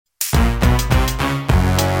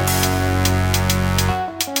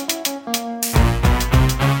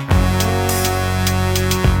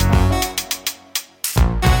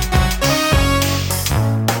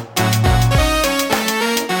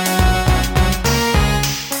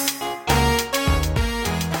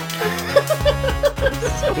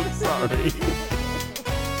sorry.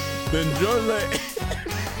 Benjole.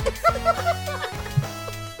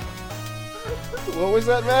 What was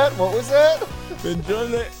that, Matt? What was that?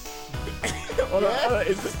 Benjole. Hold on.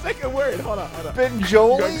 It's the second word. Hold on.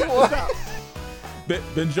 Benjoli? What?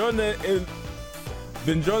 Benjole is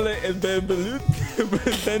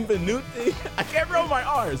Benvenuti. I can't roll my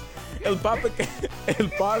R's. El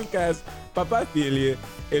podcast Papafilia.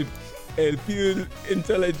 El più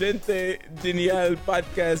intelligente, genial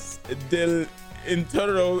podcast del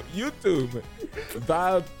intero YouTube.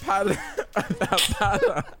 Val para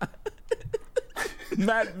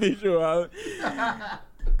Matt Visual.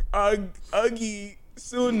 Uggy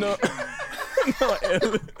Suno. No,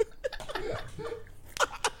 el.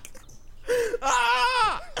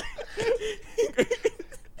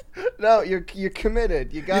 No, you're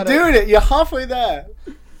committed. You got it. You're doing it. You're halfway there.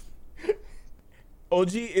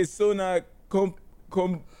 Oggi es una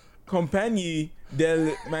compagnie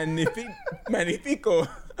del magnifico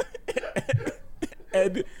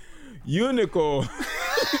ed unico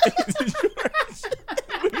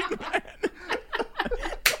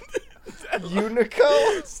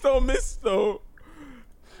Unico? sto misto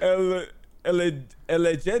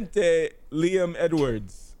elegente Liam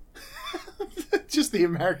Edwards. Just the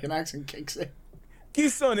American accent kicks in. Chi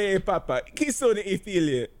sono I papa? Chi sono I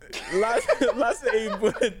figli? Las I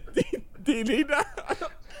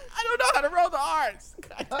I don't know how to roll the R's.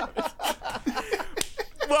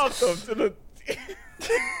 Welcome to the.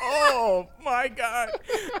 Oh my God!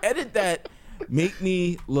 Edit that. Make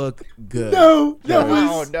me look good. No,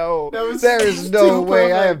 There is no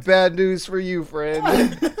way. I have bad news for you, friend.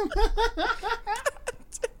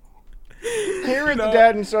 Here at the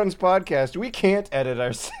Dad and Sons podcast, we can't edit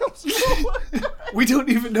ourselves. We don't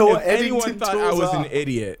even know what If editing anyone thought I tools was are. an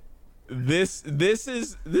idiot, this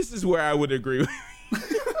is where I would agree with you.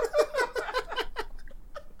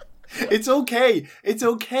 It's okay. It's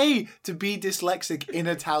okay to be dyslexic in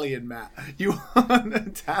Italian, Matt. You are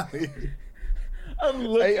Italian. I'm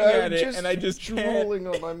looking at it and I just drooling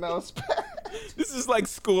can't. on my mouse pad. This is like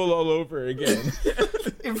school all over again.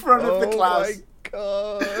 In front of the class.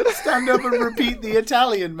 Oh my God. Stand up and repeat the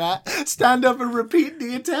Italian, Matt. Stand up and repeat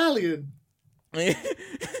the Italian.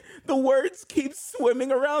 The words keep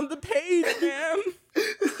swimming around the page, man.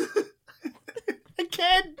 I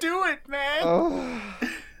can't do it, man.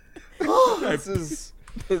 This is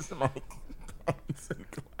Piss my pants in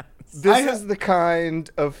class. this is the kind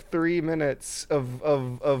of 3 minutes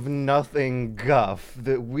of nothing guff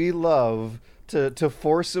that we love to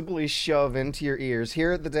forcibly shove into your ears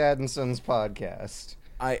here at the Dad and Sons podcast.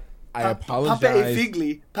 I Papa apologize.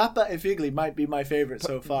 e Figli might be my favorite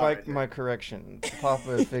so far. My correction,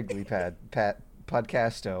 Papa Figley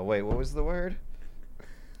podcasto. Wait, what was the word?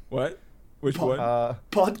 What? Which one?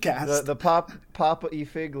 Podcast. The Papa E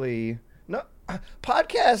Figley. No,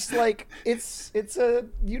 podcast, like it's a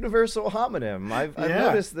universal homonym. I've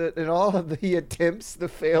noticed that in all of the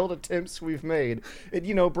failed attempts we've made,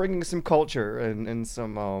 bringing some culture and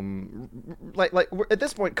some like we're, at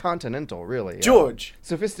this point, continental, really. George.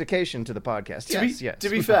 Sophistication to the podcast. Yes. To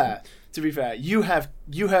be fair, you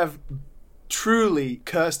have truly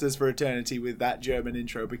cursed us for eternity with that German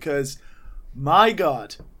intro because, my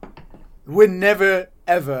God, we're never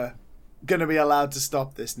ever gonna be allowed to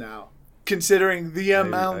stop this now. Considering the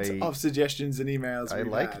amount of suggestions and emails I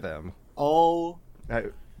we've like had. them. Oh I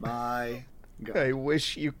my God. I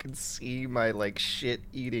wish you could see my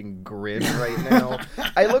shit-eating grin right now.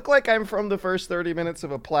 I look like I'm from the first 30 minutes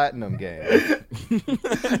of a Platinum game.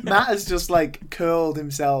 Matt has just curled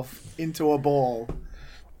himself into a ball.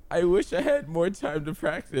 I wish I had more time to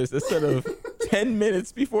practice instead of 10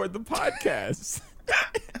 minutes before the podcast.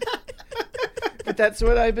 But that's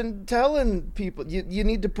what I've been telling people. You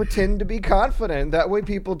need to pretend to be confident. That way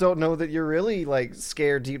people don't know that you're really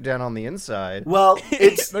scared deep down on the inside. Well,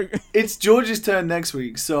 it's George's turn next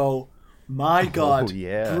week, so my God,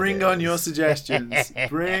 yeah, bring it on is. your suggestions.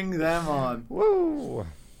 Bring them on. Woo!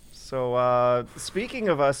 So, speaking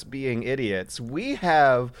of us being idiots, we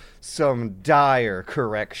have some dire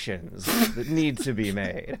corrections that need to be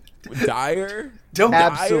made. Dire? Don't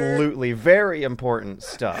Absolutely, very important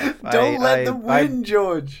stuff. Don't let them win,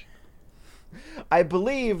 George. I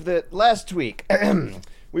believe that last week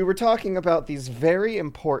we were talking about these very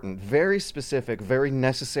important, very specific, very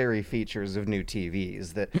necessary features of new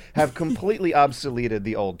TVs that have completely obsoleted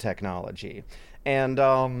the old technology. And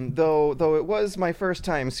though it was my first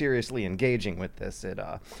time seriously engaging with this,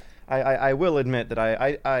 I will admit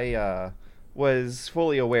that was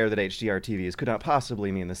fully aware that HDR TVs could not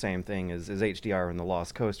possibly mean the same thing as HDR in The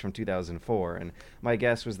Lost Coast from 2004, and my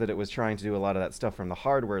guess was that it was trying to do a lot of that stuff from the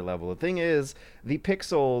hardware level. The thing is, the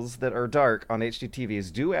pixels that are dark on HD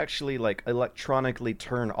TVs do actually, like, electronically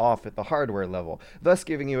turn off at the hardware level, thus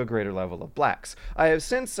giving you a greater level of blacks. I have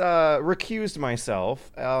since recused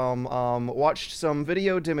myself, watched some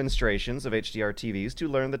video demonstrations of HDR TVs to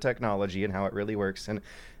learn the technology and how it really works, and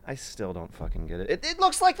I still don't fucking get it. It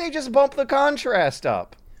looks like they just bumped the contrast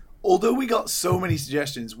up. Although we got so many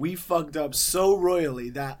suggestions, we fucked up so royally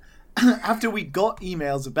that after we got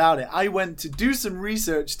emails about it, I went to do some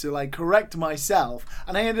research to like correct myself,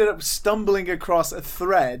 and I ended up stumbling across a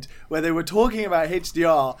thread where they were talking about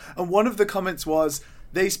HDR, and one of the comments was,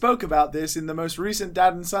 they spoke about this in the most recent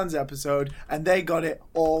Dad and Sons episode, and they got it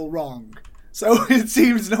all wrong. So it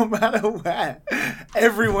seems no matter where,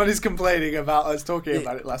 everyone is complaining about us talking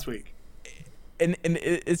about it last week. And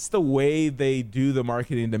it's the way they do the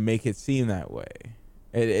marketing to make it seem that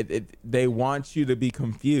way. They want you to be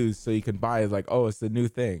confused so you can buy it like, oh, it's the new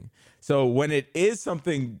thing. So when it is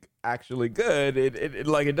something actually good,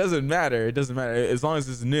 it doesn't matter. It doesn't matter. As long as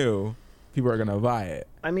it's new, people are going to buy it.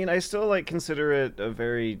 I mean, I still consider it a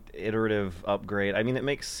very iterative upgrade. I mean, it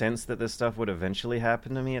makes sense that this stuff would eventually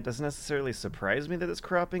happen to me. It doesn't necessarily surprise me that it's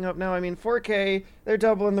cropping up now. I mean, 4K, they're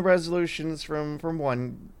doubling the resolutions from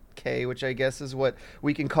 1K, which I guess is what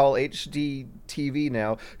we can call HD TV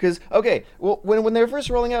now. Because, okay, well, when they were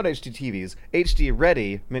first rolling out HD TVs, HD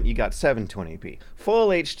Ready meant you got 720p. Full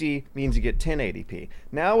HD means you get 1080p.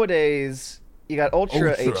 Nowadays, you got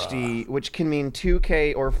Ultra HD, which can mean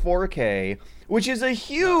 2K or 4K, which is a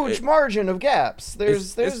huge margin of gaps.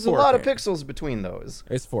 There's a lot of pixels between those.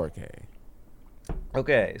 It's 4K.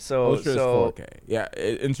 Okay, so Ultra is 4K. Yeah,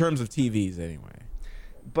 in terms of TVs anyway.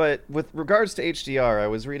 But with regards to HDR, I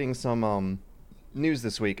was reading some news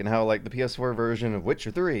this week and how like the PS4 version of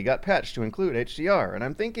Witcher 3 got patched to include HDR, and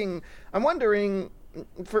I'm wondering,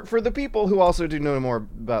 for the people who also do know more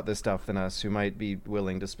about this stuff than us, who might be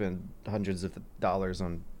willing to spend hundreds of dollars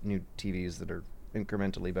on new TVs that are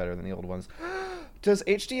incrementally better than the old ones, does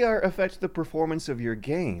HDR affect the performance of your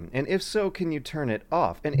game? And if so, can you turn it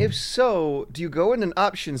off? And if so, do you go in an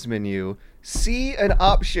options menu, see an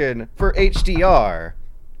option for HDR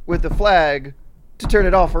with the flag to turn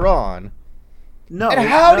it off or on? No. And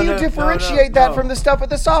how do you differentiate that from the stuff at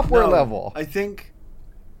the software level? I think,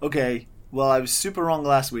 okay, well, I was super wrong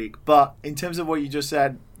last week, but in terms of what you just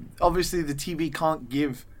said, obviously the TV can't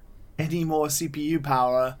give any more CPU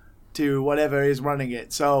power to whatever is running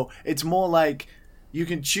it. So it's more like you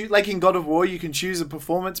can choose, like in God of War, you can choose a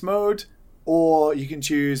performance mode, or you can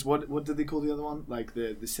choose, what do they call the other one? Like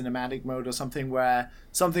the cinematic mode or something, where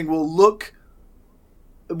something will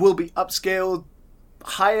be upscaled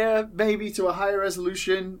higher, maybe to a higher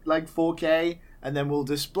resolution, like 4K, and then will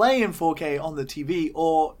display in 4K on the TV,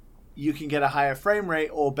 or you can get a higher frame rate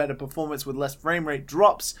or better performance with less frame rate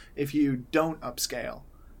drops if you don't upscale.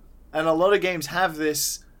 And a lot of games have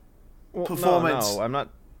this performance. No, I'm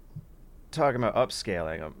not talking about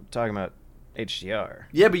upscaling. I'm talking about HDR.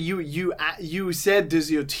 Yeah, but you said, does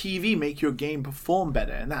your TV make your game perform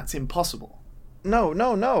better? And that's impossible.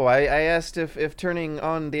 No. I asked if turning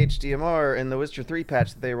on the HDMR in the Witcher 3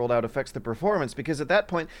 patch that they rolled out affects the performance, because at that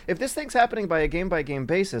point, if this thing's happening by a game-by-game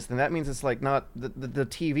basis, then that means it's like not the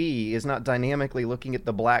TV is not dynamically looking at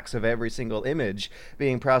the blacks of every single image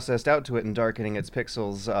being processed out to it and darkening its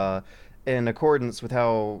pixels in accordance with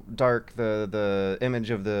how dark the image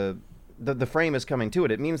of the frame is coming to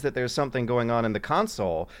it. It means that there's something going on in the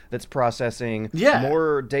console that's processing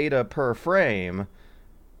more data per frame.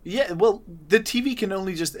 Yeah, well, the TV can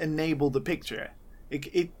only just enable the picture.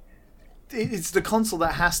 It's the console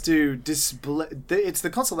that has to display. It's the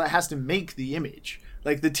console that has to make the image.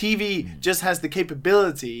 Like the TV just has the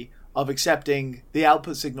capability of accepting the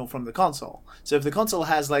output signal from the console. So if the console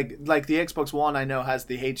has like the Xbox One, I know has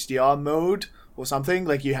the HDR mode or something.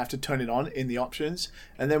 Like you have to turn it on in the options,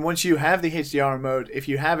 and then once you have the HDR mode, if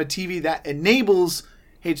you have a TV that enables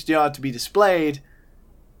HDR to be displayed,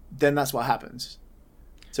 then that's what happens.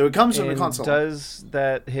 So it comes from the console. Does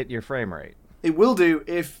that hit your frame rate? It will do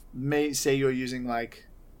if, say, you're using, not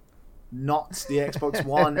the Xbox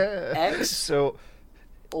One X. So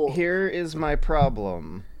here is my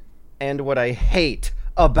problem, and what I hate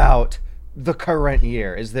about the current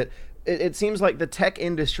year is that it seems like the tech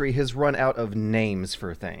industry has run out of names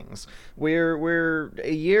for things. We're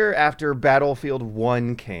a year after Battlefield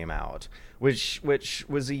 1 came out, which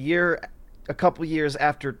was a couple years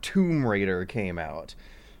after Tomb Raider came out,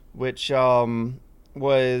 which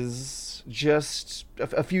was just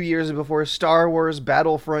a few years before Star Wars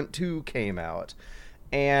Battlefront 2 came out.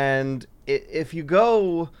 And if you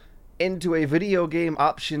go into a video game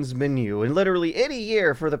options menu, and literally any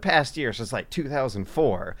year for the past year since like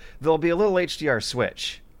 2004, there'll be a little HDR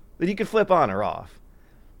switch that you can flip on or off.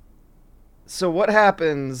 So what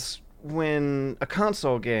happens when a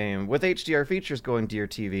console game with HDR features go into your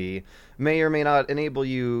TV may or may not enable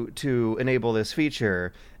you to enable this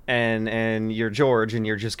feature, and you're George and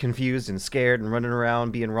you're just confused and scared and running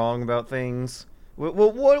around being wrong about things?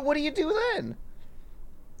 What do you do then?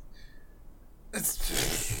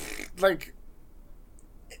 It's like,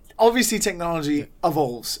 obviously technology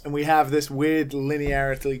evolves and we have this weird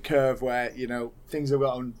linearity curve where, you know, things are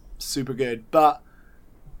going super good, but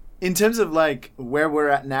in terms of like where we're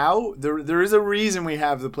at now, there is a reason we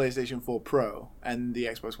have the PlayStation 4 Pro and the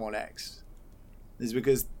Xbox One X. It's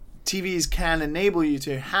because TVs can enable you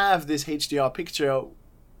to have this HDR picture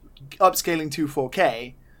upscaling to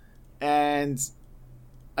 4K, and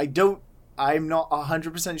I'm not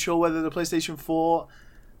 100% sure whether the PlayStation 4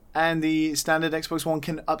 and the standard Xbox One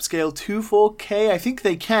can upscale to 4K. I think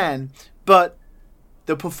they can, but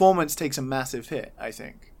the performance takes a massive hit, I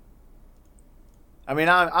think. I mean,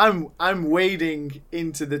 I'm wading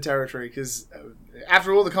into the territory because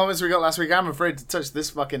after all the comments we got last week, I'm afraid to touch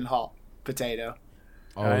this fucking hot potato.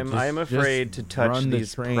 Oh, I'm afraid to touch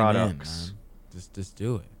these products. Just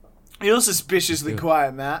do it. You're suspiciously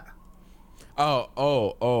quiet, Matt.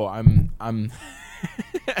 I'm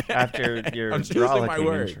after your I'm choosing my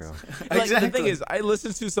words. Intro. Like, Exactly. the thing is, I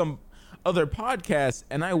listen to some other podcasts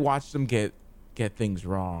and I watch them get things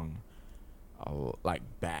wrong, like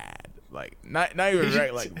bad, like not even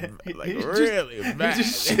right, like really bad. You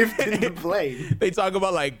just shifted the blame. They talk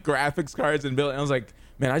about like graphics cards and building. I was like,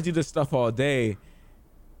 man, I do this stuff all day.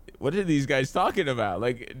 What are these guys talking about?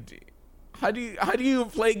 Like, how do you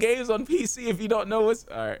play games on PC if you don't know what's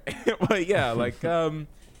all right? But yeah, like I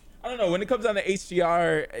don't know. When it comes down to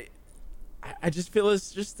HDR, I just feel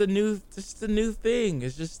it's just the new thing.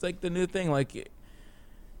 It's just like the new thing. Like,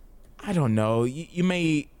 I don't know. You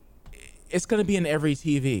may. It's gonna be in every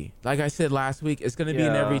TV. Like I said last week, it's gonna be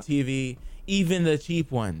in every TV, even the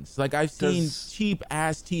cheap ones. Like I've seen cheap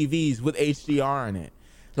ass TVs with HDR in it.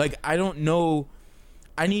 Like I don't know.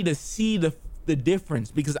 I need to see the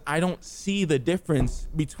difference because I don't see the difference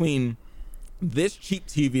between this cheap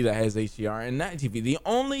TV that has HDR and that TV. The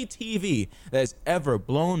only TV that's ever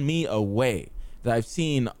blown me away that I've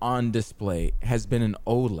seen on display has been an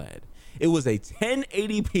OLED. It was a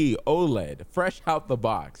 1080p OLED, fresh out the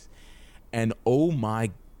box. And oh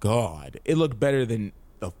my God, it looked better than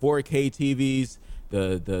the 4K TVs,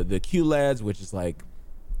 the QLEDs, which is like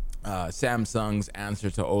Samsung's answer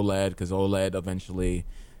to OLED, because OLED eventually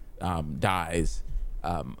dies.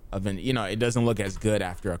 It doesn't look as good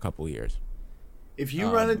after a couple years. If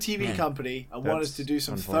you run a TV company and want us to do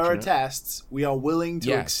some thorough tests, we are willing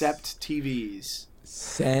to accept TVs.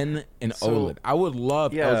 Send an OLED. I would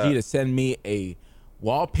love LG to send me a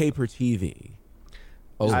wallpaper TV.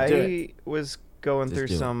 I was going through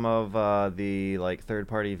some of the like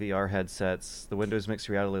third-party VR headsets, the Windows Mixed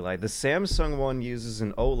Reality Lite. The Samsung one uses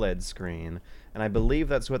an OLED screen, and I believe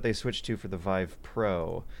that's what they switched to for the Vive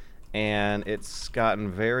Pro. And it's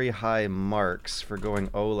gotten very high marks for going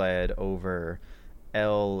OLED over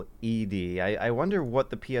LED. I wonder what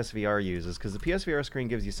the PSVR uses, because the PSVR screen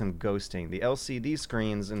gives you some ghosting. The LCD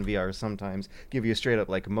screens in VR sometimes give you a straight-up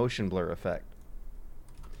like motion blur effect.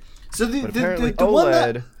 So the OLED, one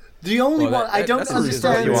that, the only one I don't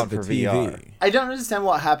understand what you want for VR. I don't understand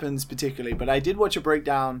what happens particularly, but I did watch a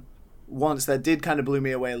breakdown once that did kind of blew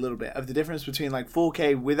me away a little bit of the difference between like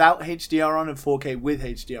 4K without HDR on and 4K with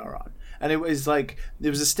HDR on. And it was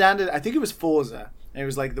a standard, I think it was Forza, and it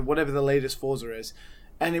was like whatever the latest Forza is.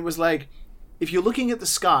 And it was like, if you're looking at the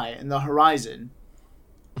sky and the horizon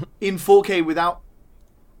in 4K without,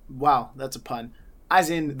 wow, that's a pun, as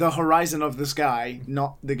in the horizon of the sky,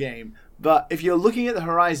 not the game. But if you're looking at the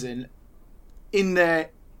horizon in the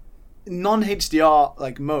non-HDR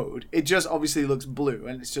like mode, it just obviously looks blue,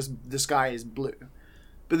 and it's just the sky is blue.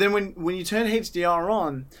 But then when you turn HDR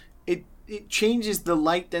on, it changes the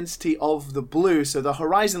light density of the blue, so the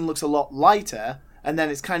horizon looks a lot lighter, and then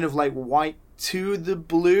it's kind of like white to the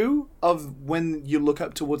blue of when you look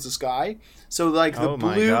up towards the sky. So like the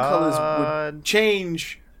blue colors would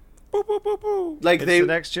change. Boop, boop, boop, boop. Like it's the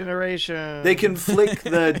next generation. They can flick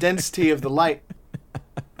the density of the light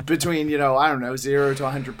between, 0 to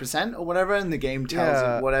 100% or whatever, and the game tells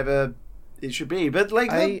it whatever it should be. But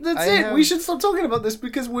that's it. We should stop talking about this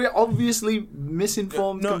because we're obviously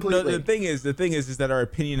misinformed completely. No, the thing is that our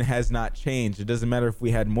opinion has not changed. It doesn't matter if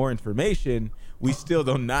we had more information. We still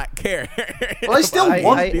do not care. Well, I still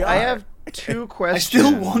want I have two questions. I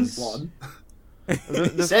still want one.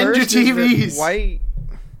 The Send your first is that TVs.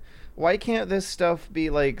 Why can't this stuff be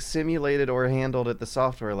like simulated or handled at the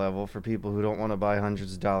software level for people who don't want to buy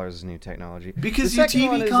hundreds of dollars of new technology? Because The your second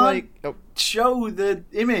one TV is can't like, show the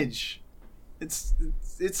image.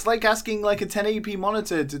 It's like asking like a 1080p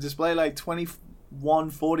monitor to display like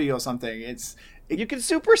 2140 or something. you can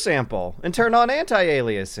super sample and turn on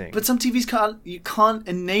anti-aliasing. But some TVs can't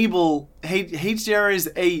enable HDR is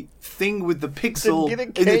a thing with the pixel Then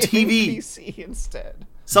in get a the gaming TV. PC instead.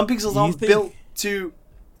 Some pixels You aren't think- built to.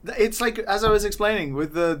 It's like, as I was explaining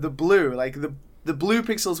with the blue, like the blue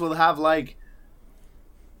pixels will have like,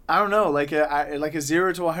 I don't know, like a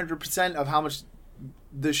 0 to 100% of how much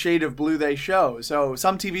the shade of blue they show. So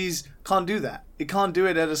some TVs can't do that. It can't do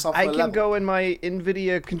it at a software I can level. go in my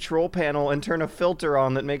NVIDIA control panel and turn a filter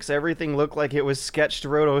on that makes everything look like it was sketched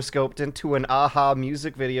rotoscoped into an AHA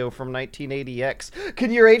music video from 1980X.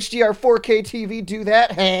 Can your HDR 4K TV do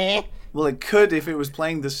that? Huh? Well, it could if it was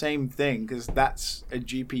playing the same thing, because that's a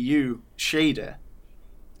GPU shader.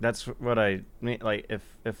 That's what I mean. Like, if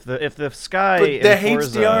the sky But the in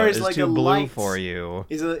Forza HDR is is like too a blue light. for you.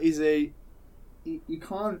 You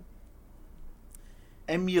can't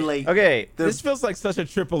emulate. Okay, This feels like such a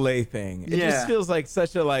AAA thing. It Yeah. just feels like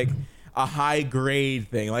such a high grade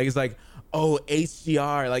thing. Like it's like, oh,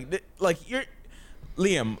 HDR. Like you're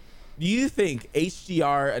Liam. Do you think an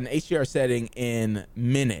HDR setting in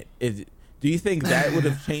minute do you think that would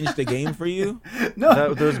have changed the game for you?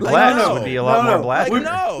 No, those Like, blacks no, would be a lot more no, black. like,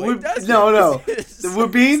 no, it doesn't. No. It's We're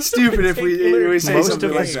being so stupid if particular. we say Most something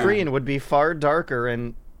of the like that. screen would be far darker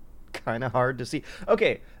and kind of hard to see.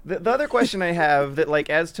 Okay, the other question I have that like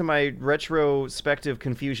adds to my retrospective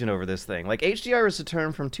confusion over this thing. Like HDR is a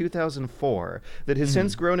term from 2004 that has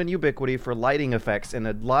since grown in ubiquity for lighting effects in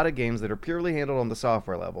a lot of games that are purely handled on the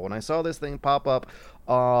software level. When I saw this thing pop up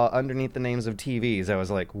underneath the names of TVs, I was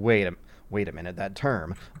like, wait a minute, that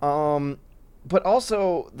term. But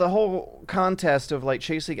also, the whole contest of, like,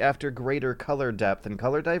 chasing after greater color depth and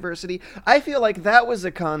color diversity, I feel like that was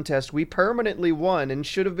a contest we permanently won and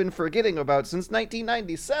should have been forgetting about since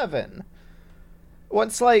 1997.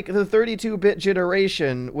 Once, like, the 32-bit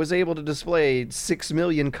generation was able to display 6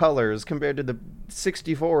 million colors compared to the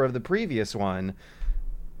 64 of the previous one,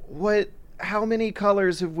 how many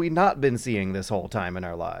colors have we not been seeing this whole time in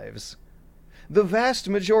our lives? The vast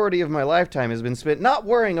majority of my lifetime has been spent not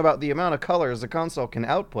worrying about the amount of colors a console can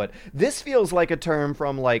output. This feels like a term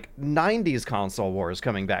from, like, 90s console wars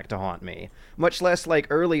coming back to haunt me. Much less, like,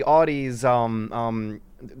 early Audi's,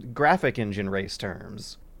 graphic engine race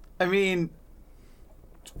terms. I mean,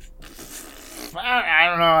 I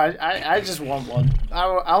don't know. I just want one. I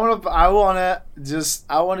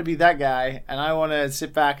want to be that guy, and I want to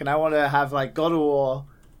sit back and I want to have like God of War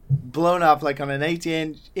blown up like on an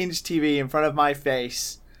 80-inch TV in front of my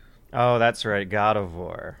face. Oh, that's right, God of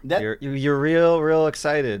War. That- You're real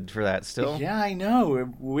excited for that still? Yeah, I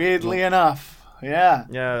know. Weirdly enough, yeah.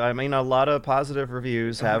 Yeah, I mean, a lot of positive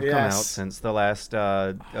reviews have come out Yes. since the last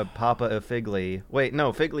Papa of Figley. Wait,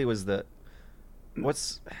 no, Figley was the...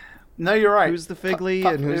 What's... No, you're right. Who's the Figley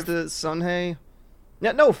and who's the Sunhei?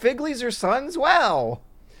 Yeah, no, Figleys are sons? Wow.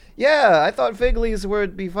 Yeah, I thought Figleys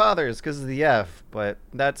would be fathers because of the F, but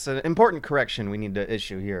that's an important correction we need to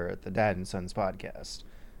issue here at the Dad and Sons podcast.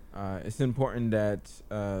 It's important that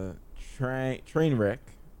train wreck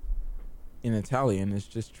in Italian is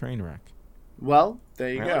just train wreck. Well, there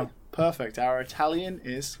you Really? go. Perfect. Our Italian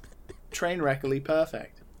is train-wreckily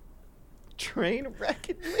perfect. Train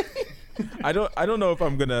wrecking me? I don't know if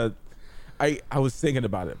I'm gonna. I was thinking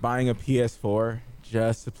about it, buying a PS4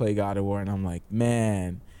 just to play God of War, and I'm like,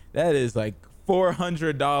 man, that is like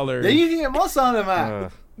 $400 Then you can get more on the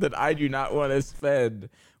map. that I do not want to spend,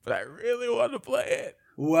 but I really want to play it.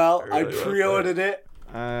 Well, I really wanna pre-ordered it,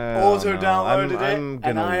 I auto don't know. downloaded I'm it, and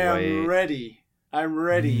gonna I am wait. ready. I'm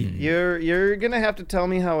ready. You're gonna have to tell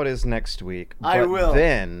me how it is next week. I but will.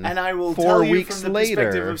 Then, And I will 4 tell you weeks from the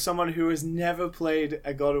perspective later, of someone who has never played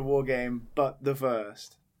a God of War game but the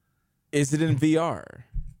first. Is it in VR?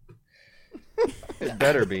 it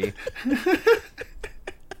better be.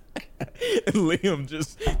 Liam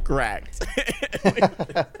just cracked.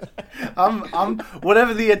 I'm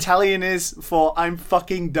whatever the Italian is for I'm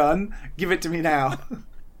fucking done. Give it to me now.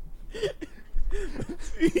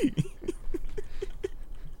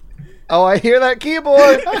 Oh, I hear that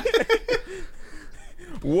keyboard.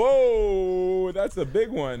 Whoa, that's a big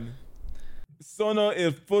one. Sono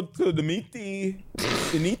il futuro di miti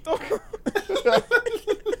finito.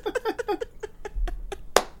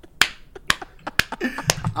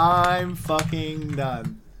 I'm fucking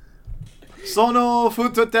done. Sono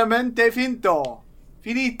fututamente finto.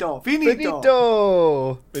 Finito.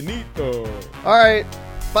 Finito. Benito. All right.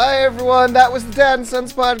 Bye, everyone. That was the Dad and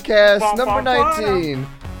Sons podcast, number 19.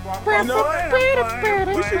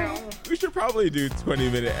 We should probably do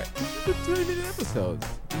 20-minute episodes.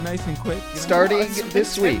 Nice and quick. Starting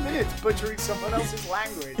this week. 10 minutes butchering someone else's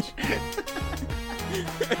language.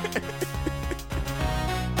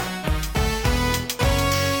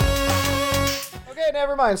 Okay,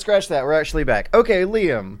 never mind. Scratch that. We're actually back. Okay,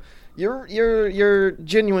 Liam, you're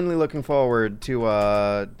genuinely looking forward to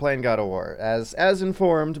playing God of War, as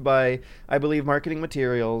informed by, I believe, marketing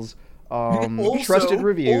materials, trusted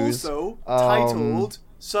reviews, titled,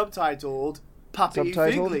 subtitled, Puppy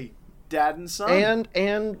Figley, Dad and Son,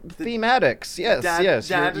 and thematics. Yes,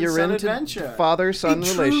 Dad you're and into adventure. Father-son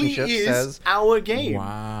relationships. Is as our game.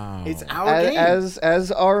 Wow. It's our game.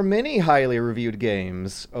 As are many highly reviewed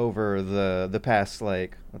games over the past,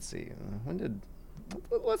 like, let's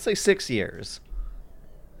say 6 years.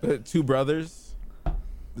 Two brothers.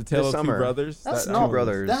 The Tale of Two Brothers. That's Two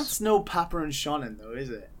brothers. That's no Papa and Shonen though, is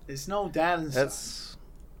it? It's no Dad and Son.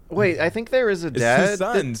 Wait, I think there is a dad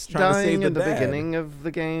sons that's trying to save dying the in the dad. beginning of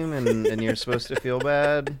the game, and you're supposed to feel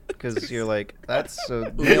bad because you're like, that's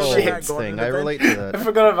a male Shit. thing. I relate to I that.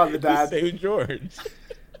 forgot about the dad. Save George.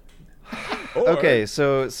 Okay,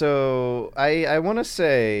 so I want to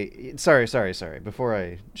say sorry. Before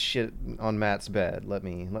I shit on Matt's bed, let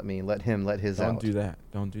his Don't out. do that.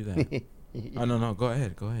 Don't do that. Oh no. Go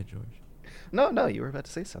ahead, George. No, you were about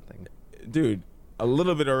to say something. Dude, a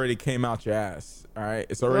little bit already came out your ass. All right,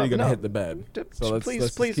 it's already gonna hit the bed. So let's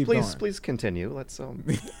keep going. Please continue. Let's no,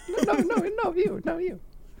 you.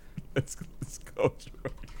 Let's go,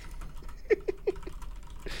 George.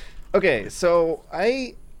 Okay, so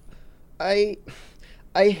I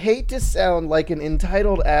hate to sound like an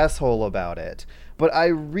entitled asshole about it, but I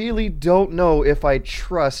really don't know if I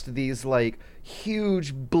trust these, like,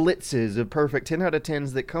 huge blitzes of perfect 10 out of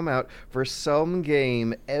 10s that come out for some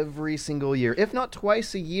game every single year, if not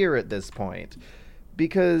twice a year at this point.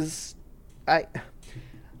 Because I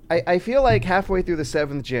feel like halfway through the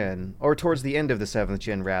 7th gen, or towards the end of the 7th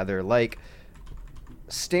gen rather, like,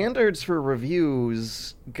 standards for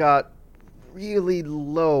reviews got really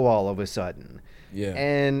low all of a sudden. Yeah.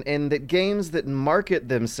 And that games that market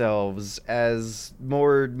themselves as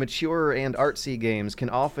more mature and artsy games can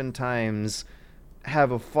oftentimes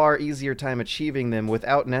have a far easier time achieving them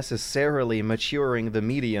without necessarily maturing the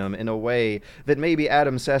medium in a way that maybe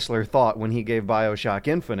Adam Sessler thought when he gave BioShock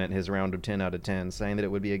Infinite his round of 10 out of 10, saying that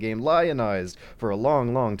it would be a game lionized for a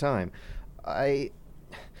long, long time. I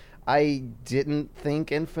didn't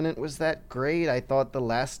think Infinite was that great. I thought The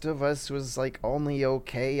Last of Us was, like, only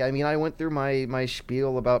okay. I mean, I went through my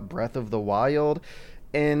spiel about Breath of the Wild,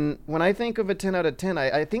 and when I think of a 10 out of 10,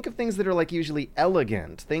 I think of things that are, like, usually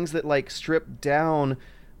elegant, things that, like, strip down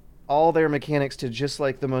all their mechanics to just,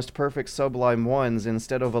 like, the most perfect sublime ones,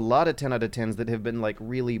 instead of a lot of 10 out of 10s that have been, like,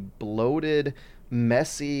 really bloated,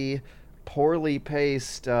 messy, poorly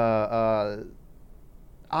paced, Oscar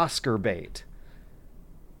bait.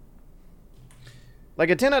 Like,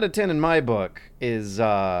 a 10 out of 10 in my book is,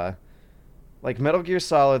 like, Metal Gear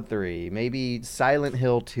Solid 3, maybe Silent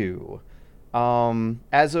Hill 2.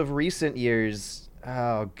 As of recent years,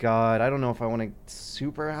 oh, God, I don't know if I want to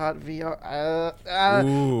Super Hot VR.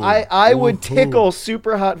 I would tickle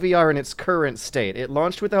Super Hot VR in its current state. It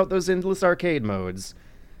launched without those endless arcade modes.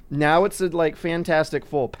 Now it's a, like, fantastic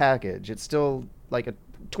full package. It's still, like, a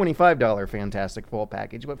 $25 fantastic full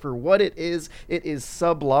package, but for what it is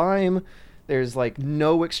sublime. There's, like,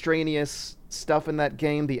 no extraneous stuff in that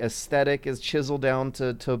game. The aesthetic is chiseled down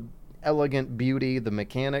to elegant beauty. The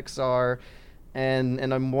mechanics are. And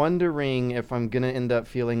I'm wondering if I'm going to end up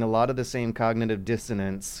feeling a lot of the same cognitive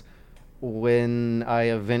dissonance when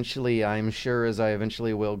I'm sure as I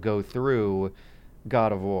eventually will go through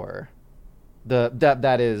God of War.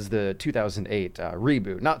 That is the 2008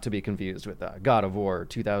 reboot, not to be confused with God of War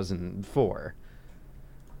 2004.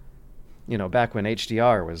 You know, back when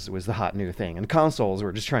HDR was the hot new thing, and consoles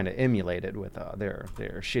were just trying to emulate it with their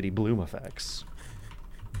shitty bloom effects.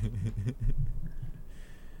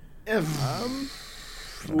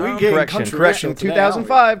 Correction.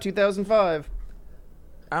 2005.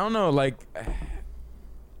 I don't know, like,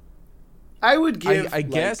 I would give. I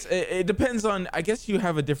guess it depends on. I guess you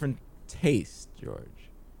have a different taste,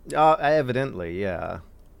 George. Evidently, yeah.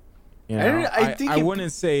 You know, I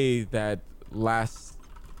wouldn't say that Last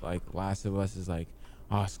of Us is like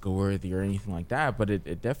Oscar worthy or anything like that, but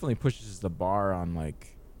it definitely pushes the bar on,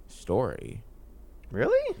 like, story.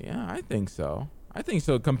 Really? Yeah, I think so.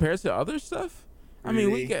 Compared to other stuff. I mean,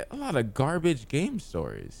 we get a lot of garbage game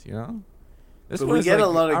stories, you know? But we get a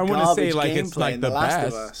lot of garbage say like gameplay it's like in the The Last best.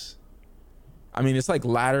 of Us. I mean, it's like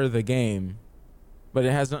ladder the game, but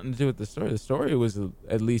it has nothing to do with the story. The story was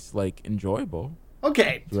at least like enjoyable.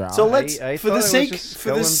 Okay, throughout. so let's I for thought the it was sake just for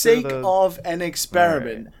the going sake through the- of an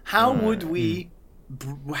experiment, how would Alright.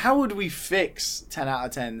 how would we fix 10 out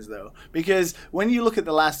of 10s though? Because when you look at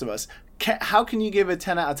The Last of Us, how can you give a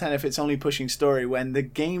 10 out of 10 if it's only pushing story when the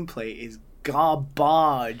gameplay is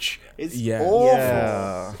garbage? It's awful.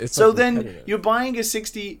 Yeah. It's So like then repetitive. you're buying a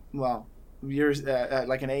you're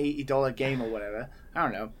like an $80 game or whatever. I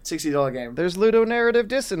don't know, $60 game. There's ludonarrative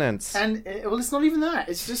dissonance. And well, it's not even that.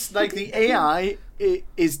 It's just like the AI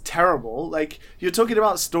is terrible. Like you're talking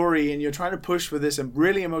about story, and you're trying to push for this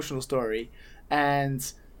really emotional story,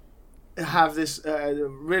 and have this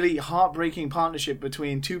really heartbreaking partnership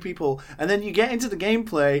between two people, and then you get into the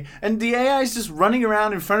gameplay, and the AI is just running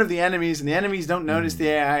around in front of the enemies, and the enemies don't notice the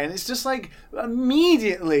AI, and it's just like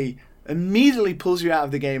immediately pulls you out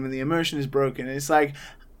of the game, and the immersion is broken. And it's like,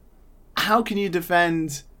 how can you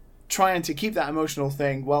defend trying to keep that emotional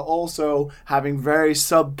thing while also having very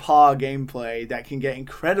subpar gameplay that can get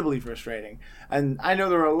incredibly frustrating? And I know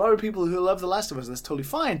there are a lot of people who love The Last of Us. That's totally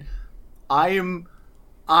fine.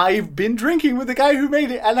 I've been drinking with the guy who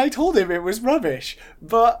made it, and I told him it was rubbish.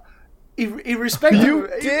 But irrespective, You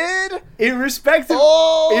did? irrespective,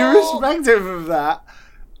 Oh! irrespective of that,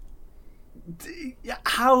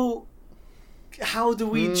 how do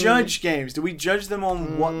we judge games? Do we judge them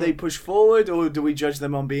on what they push forward, or do we judge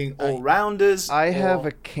them on being all-rounders? I or- have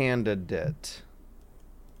a candidate.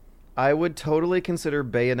 I would totally consider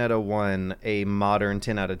Bayonetta 1 a modern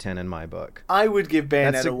 10 out of 10 in my book. I would give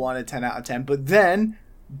That's Bayonetta a- 1 a 10 out of 10, but then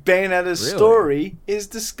Bayonetta's Really? story is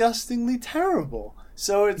disgustingly terrible.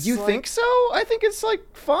 So it's You like, think so? I think it's like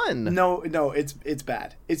fun. No, it's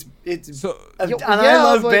bad. It's So and Yeah, I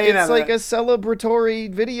love but Bayonetta. it's like a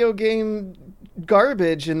celebratory video game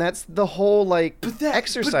garbage, and that's the whole like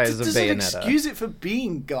exercise of doesn't Bayonetta. excuse it for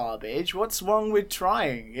being garbage. What's wrong with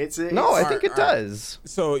trying? No, I it's- think it does.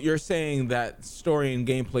 So you're saying that story and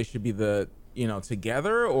gameplay should be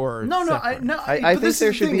together or No, separate? I but think this there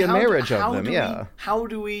is the should thing. be a How do- marriage of how them, do we- yeah. How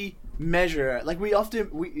do we measure? Like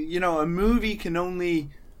a movie can only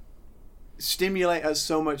stimulate us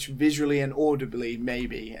so much visually and audibly.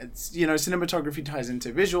 Maybe it's cinematography ties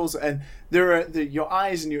into visuals, and there are your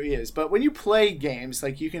eyes and your ears. But when you play games,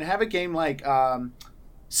 like you can have a game like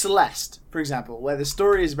Celeste, for example, where the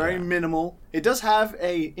story is very minimal. It does have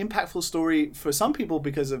a impactful story for some people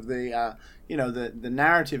because of the the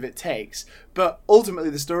narrative it takes, but ultimately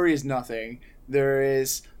the story is nothing. There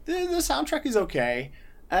is the soundtrack is okay,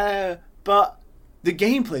 but the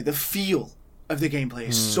gameplay, the feel of the gameplay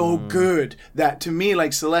is so good that to me,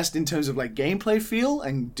 like Celeste, in terms of like gameplay feel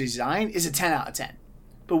and design, is a 10 out of 10.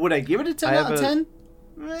 But would I give it a 10 out of 10?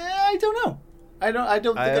 I don't know. I don't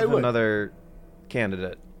think I have would. another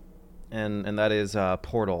candidate, and that is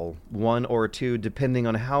Portal 1 or 2, depending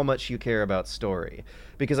on how much you care about story.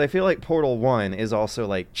 Because I feel like Portal 1 is also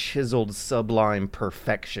like chiseled, sublime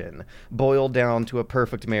perfection, boiled down to a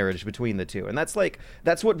perfect marriage between the two. And that's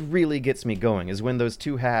what really gets me going, is when those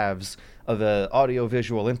two halves of a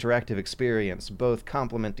audio-visual interactive experience both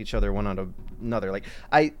complement each other one on another. Like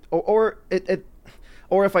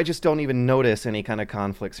or if I just don't even notice any kind of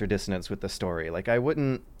conflicts or dissonance with the story. Like I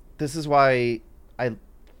wouldn't. This is why I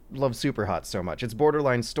love Superhot so much. It's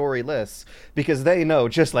borderline storyless because they know,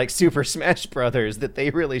 just like Super Smash Brothers, that they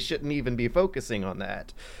really shouldn't even be focusing on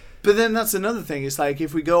that. But then that's another thing. It's like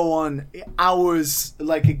if we go on hours,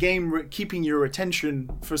 like a game keeping your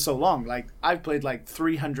attention for so long. Like I've played like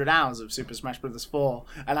 300 hours of Super Smash Bros. 4,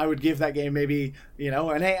 and I would give that game maybe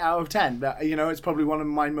an 8 out of 10. But it's probably one of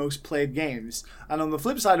my most played games. And on the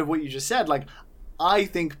flip side of what you just said, like I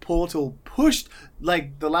think Portal pushed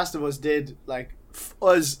like The Last of Us did, like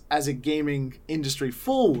us as a gaming industry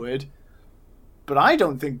forward. But I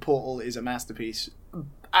don't think Portal is a masterpiece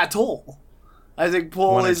at all. I think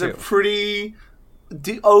Portal is a pretty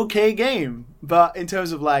okay game, but in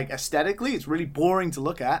terms of like aesthetically, it's really boring to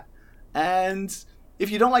look at. And if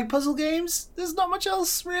you don't like puzzle games, there's not much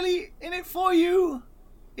else really in it for you.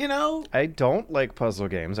 I don't like puzzle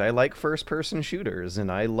games. I like first-person shooters,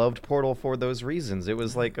 and I loved Portal for those reasons. It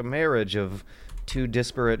was like a marriage of two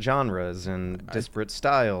disparate genres and disparate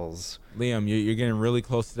styles. Liam, you're getting really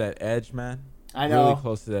close to that edge, man. I know. Really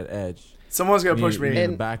close to that edge. Someone's gonna push me. You need to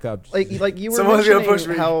And, back up. Like you were Someone's gonna push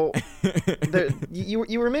mentioning me. how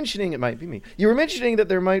you were mentioning, it might be me. You were mentioning that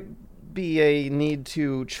there might be a need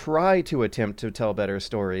to try to attempt to tell better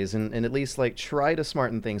stories and at least like try to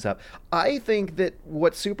smarten things up. I think that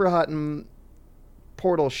what Superhot and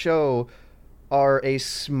Portal show are a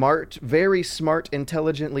smart, very smart,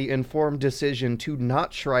 intelligently informed decision to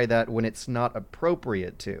not try that when it's not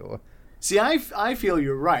appropriate to. See, I feel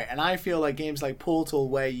you're right, and I feel like games like Portal,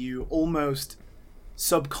 where you almost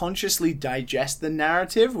subconsciously digest the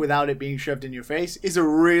narrative without it being shoved in your face, is a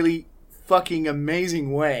really fucking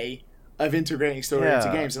amazing way of integrating story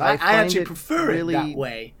into games. And I actually prefer it that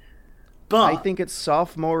way. But I think it's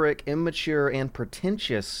sophomoric, immature, and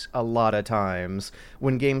pretentious a lot of times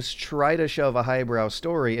when games try to shove a highbrow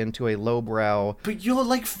story into a lowbrow. But your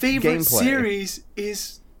favorite gameplay. Series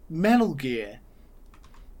is Metal Gear.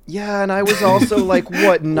 Yeah, and I was also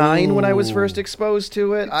 9 when I was first exposed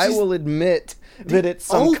to it. I will admit that it's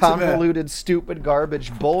some convoluted, stupid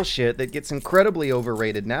garbage bullshit that gets incredibly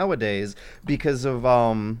overrated nowadays because of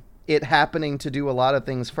it happening to do a lot of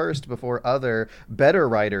things first before other better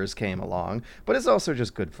writers came along. But it's also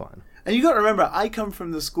just good fun. And you got to remember, I come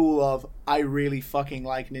from the school of I really fucking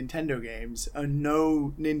like Nintendo games, and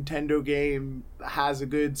no Nintendo game has a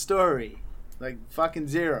good story, fucking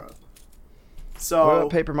zero. So what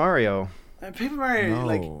about Paper Mario? Paper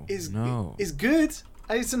Mario is good.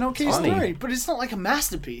 It's an okay story, but it's not like a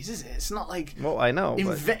masterpiece, is it? It's not like I know,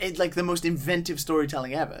 like the most inventive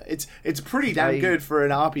storytelling ever. It's pretty damn good for an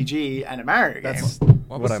RPG and a Mario game. That's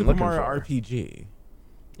what I'm looking for. RPG.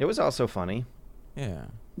 It was also funny. Yeah,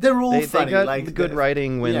 they're all funny. They got good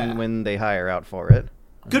writing when they hire out for it.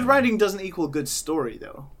 Good writing doesn't equal good story,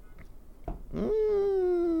 though.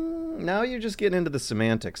 Now you're just getting into the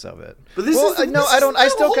semantics of it. But I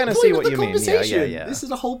still kind of see what you mean. Yeah. This is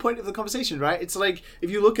the whole point of the conversation, right? It's like, if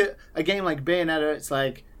you look at a game like Bayonetta, it's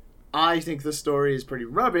like, I think the story is pretty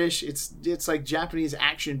rubbish. It's like Japanese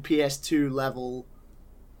action PS2 level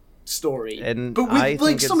story. And but with, I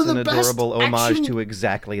think it's an adorable homage to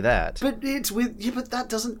exactly that. But it's but that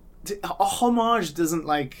doesn't... A homage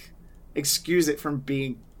doesn't, excuse it from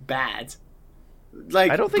being bad.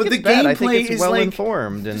 I don't think it's bad. I think it's well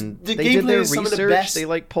informed, and they did their research.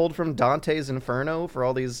 They pulled from Dante's Inferno for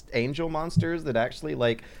all these angel monsters that actually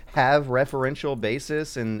have referential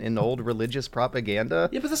basis in old religious propaganda.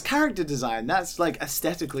 Yeah, but that's character design. That's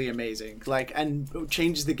aesthetically amazing, and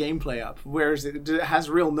changes the gameplay up. Whereas it has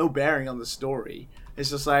no bearing on the story. It's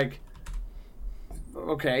just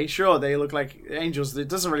okay, sure, they look like angels. It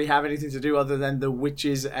doesn't really have anything to do other than the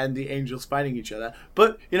witches and the angels fighting each other.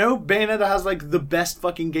 But, Bayonetta has, the best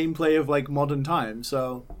fucking gameplay of, modern times.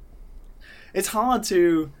 So, it's hard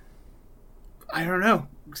to, I don't know,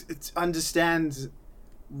 understand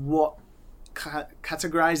what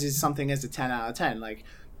categorizes something as a 10 out of 10.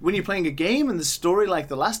 When you're playing a game and the story, like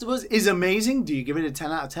The Last of Us, is amazing, do you give it a 10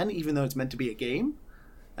 out of 10 even though it's meant to be a game?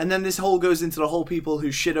 And then this whole goes into the whole people who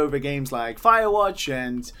shit over games like Firewatch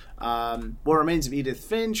and What Remains of Edith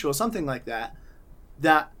Finch or something like that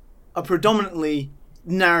are predominantly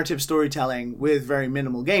narrative storytelling with very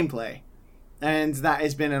minimal gameplay. And that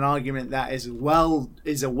has been an argument that is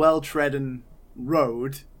a well-trodden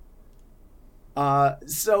road.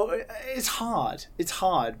 So it's hard. It's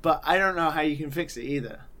hard, but I don't know how you can fix it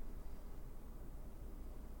either.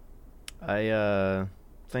 I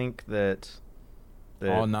think that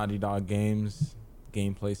all Naughty Dog games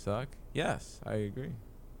gameplay suck. Yes, I agree.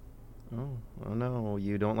 Oh no,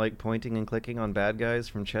 you don't like pointing and clicking on bad guys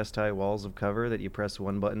from chest-high walls of cover that you press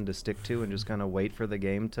one button to stick to and just kind of wait for the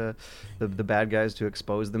game to the bad guys to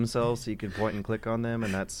expose themselves so you can point and click on them,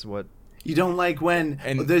 and that's what you don't like when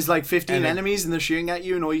there's 15 enemies and they're shooting at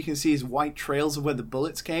you and all you can see is white trails of where the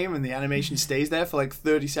bullets came and the animation stays there for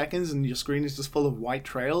 30 seconds and your screen is just full of white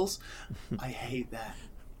trails. I hate that.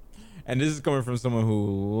 And this is coming from someone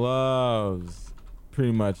who loves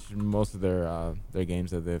pretty much most of their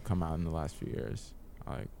games that they've come out in the last few years.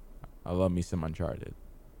 I love me some Uncharted.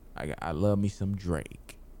 I love me some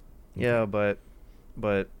Drake. Yeah, but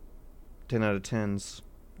 10 out of 10s.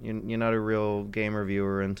 You're not a real game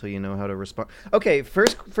reviewer until you know how to respond. Okay,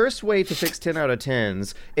 first way to fix 10 out of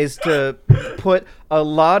 10s is to put a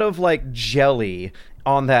lot of jelly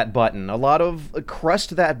on that button. A lot of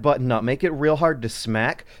crust that button up. Make it real hard to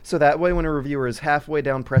smack. So that way when a reviewer is halfway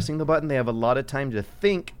down pressing the button, they have a lot of time to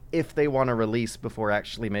think if they want to release before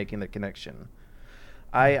actually making the connection.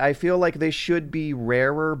 I feel like they should be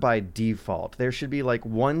rarer by default. There should be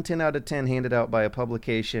one 10 out of 10 handed out by a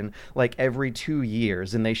publication every 2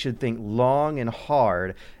 years, and they should think long and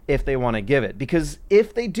hard if they want to give it. Because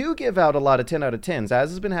if they do give out a lot of 10 out of 10s, as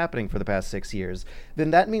has been happening for the past 6 years,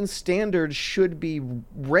 then that means standards should be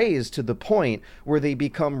raised to the point where they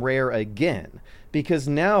become rare again. Because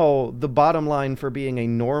now the bottom line for being a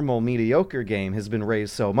normal mediocre game has been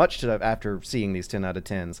raised so much after seeing these 10 out of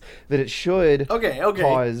 10s that it should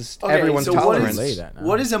cause everyone's tolerance.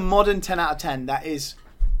 What is a modern 10 out of 10 that is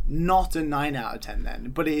not a 9 out of 10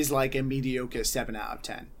 then, but it is like a mediocre 7 out of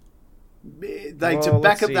 10? Like, to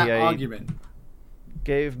back up that argument.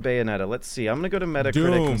 Gave Bayonetta. Let's see. I'm going to go to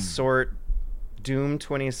Metacritic and sort Doom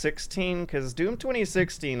 2016, because Doom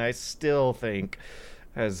 2016 I still think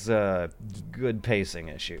has good pacing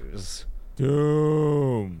issues.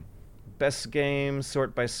 Doom. Best game,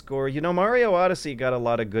 sort by score. You know, Mario Odyssey got a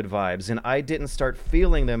lot of good vibes, and I didn't start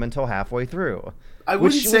feeling them until halfway through. I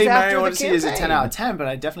wouldn't say Mario Odyssey is a 10 out of 10, but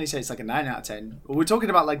I'd definitely say it's like a 9 out of 10. We're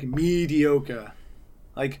talking about like mediocre.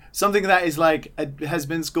 Like something that is like has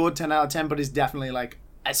been scored 10 out of 10, but is definitely like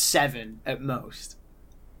a 7 at most.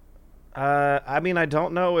 I mean, I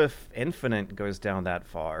don't know if Infinite goes down that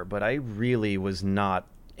far, but I really was not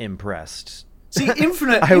impressed. See,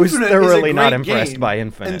 Infinite I was thoroughly not game impressed by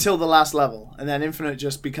Infinite until the last level, and then Infinite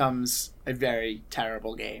just becomes a very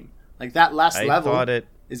terrible game. Like that last level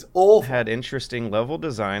is awful. Had interesting level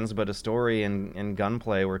designs, but a story and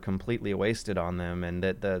gunplay were completely wasted on them, and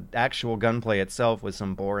that the actual gunplay itself was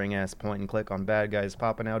some boring ass point and click on bad guys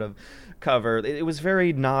popping out of cover. It was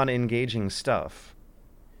very non-engaging stuff.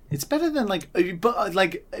 It's better than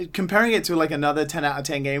comparing it to like another 10 out of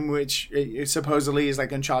 10 game, which supposedly is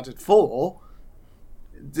like Uncharted 4.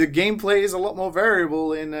 The gameplay is a lot more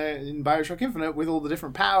variable in Bioshock Infinite with all the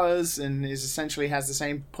different powers, and is essentially has the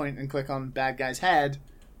same point and click on bad guy's head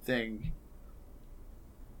thing.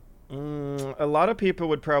 A lot of people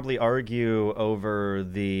would probably argue over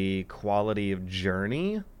the quality of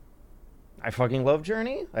Journey. I fucking love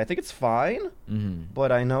Journey. I think it's fine,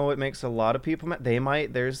 but I know it makes a lot of people.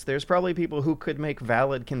 There's probably people who could make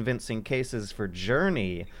valid, convincing cases for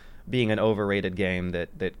Journey being an overrated game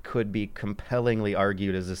that could be compellingly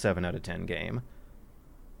argued as a 7 out of 10 game.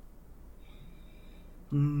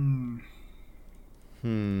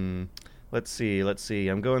 Let's see.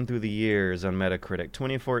 I'm going through the years on Metacritic.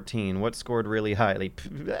 2014, what scored really highly?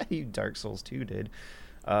 Dark Souls 2 did.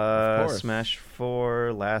 Smash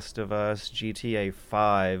 4, Last of Us, GTA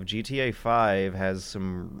 5. GTA 5 has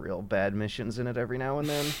some real bad missions in it every now and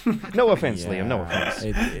then. No offense, Liam. No offense.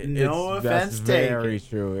 No offense taken. That's very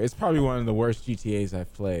true. It's probably one of the worst GTAs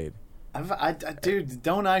I've played. Dude,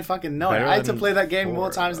 don't I fucking know it? I had to play that game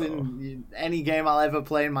more times than any game I'll ever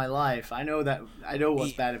play in my life. I know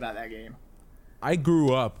what's bad about that game. I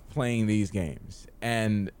grew up playing these games,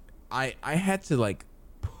 and I had to like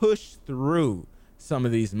push through some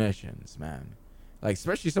of these missions, man. Like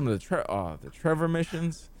especially some of the Trevor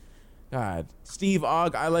missions. God, Steve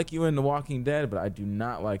Ogg, I like you in The Walking Dead, but I do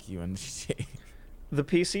not like you in GTA. The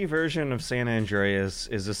PC version of San Andreas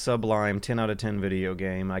is a sublime 10 out of 10 video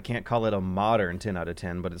game. I can't call it a modern 10 out of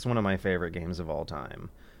 10, but it's one of my favorite games of all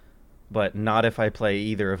time. But not if I play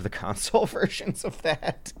either of the console versions of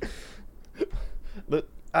that.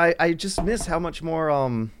 I just miss how much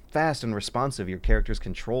more fast and responsive your character's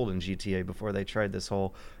controlled in GTA before they tried this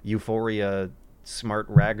whole Euphoria smart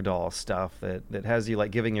ragdoll stuff that has you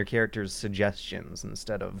like giving your characters suggestions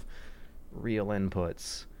instead of real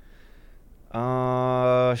inputs.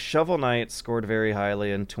 Shovel Knight scored very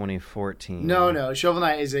highly in 2014. No, Shovel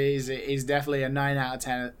Knight is definitely a 9 out of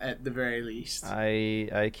 10 at the very least.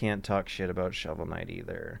 I can't talk shit about Shovel Knight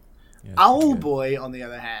either. Yeah, Owlboy, on the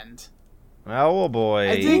other hand. Owlboy.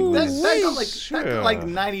 I think that got like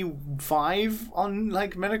 95 on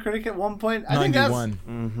like Metacritic at one point. I 91.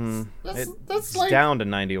 Think that's it's like down to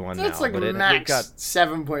 91 now. That's like but max it got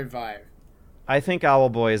 7.5. I think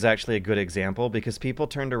Owlboy is actually a good example because people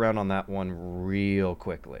turned around on that one real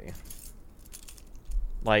quickly.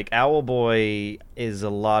 Like, Owlboy is a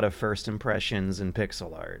lot of first impressions in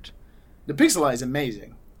pixel art. The pixel art is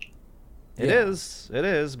amazing. It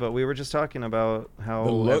is, but we were just talking about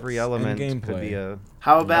how every element could be a...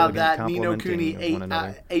 How about that Ni no Kuni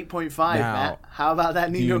 8.5, Matt? How about that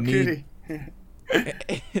Ni no Kuni?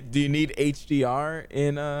 Do you need HDR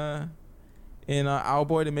in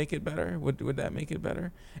Owlboy to make it better? Would that make it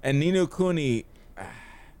better? And Ni no Kuni,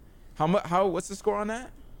 what's the score on that?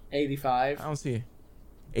 85. I don't see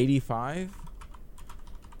 85.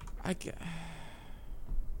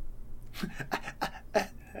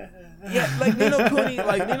 Yeah, like Ni no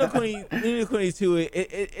Kuni 2.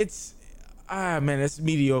 It's it's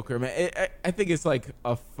mediocre, man. I think it's like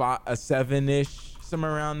a 7-ish,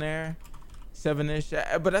 somewhere around there, 7-ish.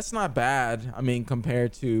 But that's not bad. I mean,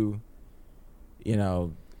 compared to,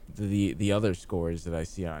 the other scores that I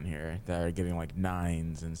see on here that are getting like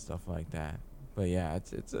 9s and stuff like that. But yeah,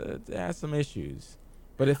 it has some issues.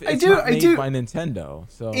 But if it's not made by Nintendo,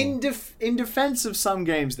 so in defense of some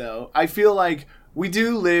games, though, I feel like we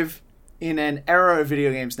do live in an era of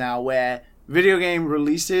video games now where video game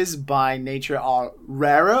releases by nature are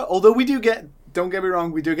rarer. Although we do get don't get me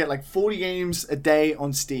wrong, we do get like 40 games a day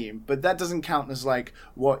on Steam, but that doesn't count as like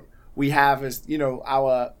what we have as, you know,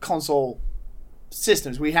 our console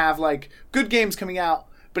systems. We have like good games coming out,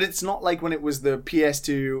 but it's not like when it was the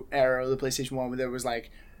PS2 era or the PlayStation 1 where there was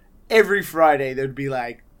like every Friday there'd be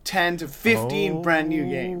like 10 to 15 brand new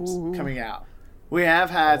games coming out. We have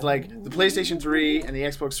had like the PlayStation 3 and the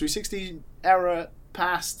Xbox 360 era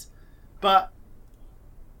past, but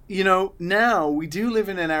you know, now we do live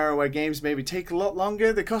in an era where games maybe take a lot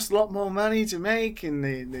longer, they cost a lot more money to make, and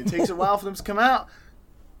it takes a while for them to come out.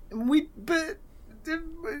 But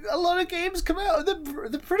a lot of games come out,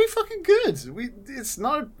 they're pretty fucking good. It's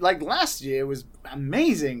not like last year was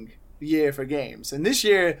amazing year for games, and this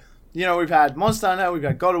year, you know, we've had Monster Hunter, we've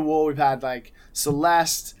had God of War, we've had like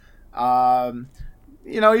Celeste,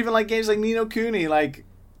 you know, even like games like Ni no Kuni, like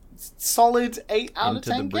solid 8 out of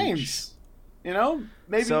 10 games. You know,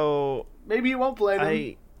 maybe you won't play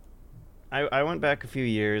them. I went back a few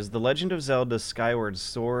years. The Legend of Zelda Skyward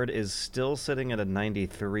Sword is still sitting at a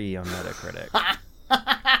 93 on Metacritic.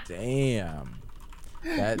 Damn.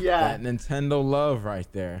 That Nintendo love right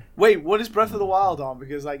there. Wait, what is Breath of the Wild on?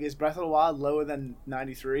 Because like, is Breath of the Wild lower than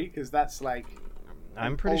 93? Because that's like,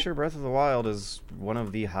 I'm pretty sure Breath of the Wild is one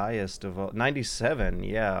of the highest of all. 97,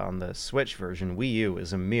 yeah, on the Switch version. Wii U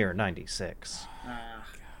is a mere 96.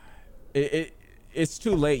 It's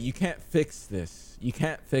too late. You can't fix this.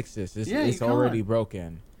 It's already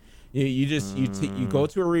broken. You go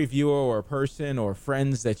to a reviewer or a person or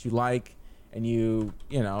friends that you like, and you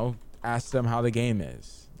know, ask them how the game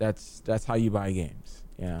is. That's how you buy games.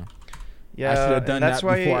 Yeah. Yeah. I should have done that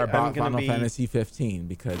before I bought Final Fantasy 15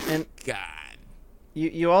 because God.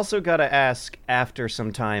 You also got to ask after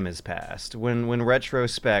some time has passed, when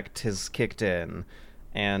retrospect has kicked in,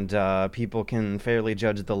 and people can fairly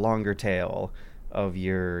judge the longer tail of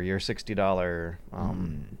your $60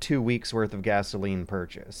 2 weeks worth of gasoline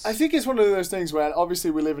purchase. I think it's one of those things where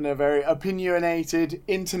obviously we live in a very opinionated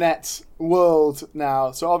internet world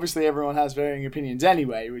now, so obviously everyone has varying opinions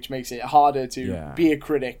anyway, which makes it harder to be a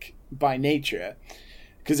critic by nature,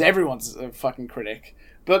 because everyone's a fucking critic.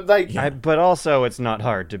 But like, but also it's not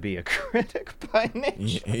hard to be a critic by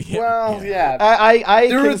nature. I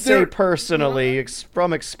can say personally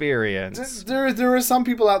from experience. There are some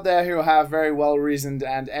people out there who have very well reasoned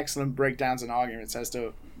and excellent breakdowns and arguments as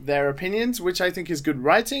to their opinions, which I think is good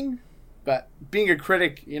writing. But being a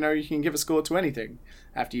critic, you know, you can give a score to anything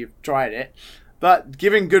after you've tried it. But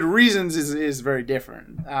giving good reasons is very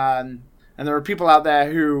different. And there are people out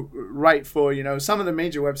there who write for, you know, some of the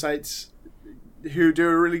major websites who do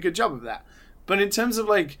a really good job of that. But in terms of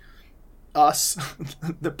like us,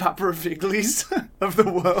 the Papa Figleys of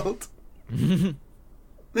the world,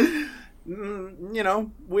 you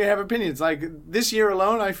know, we have opinions. Like this year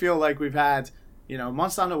alone, I feel like we've had, you know,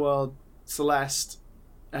 Monster Hunter World, Celeste,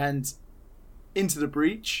 and Into the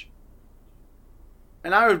Breach.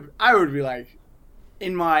 And I would be like,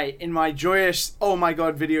 in my joyous, oh my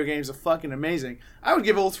god, video games are fucking amazing, I would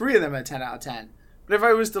give all three of them a 10 out of 10. But if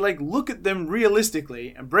I was to like look at them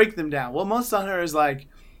realistically and break them down, well, Monster Hunter is like,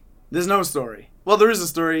 there's no story. Well, there is a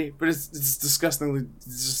story, but it's disgustingly,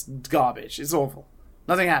 it's just garbage. It's awful.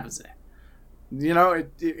 Nothing happens there. You know,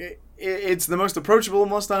 it's the most approachable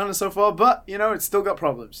Monster Hunter so far, but you know, it's still got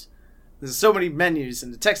problems. There's so many menus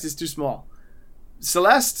and the text is too small.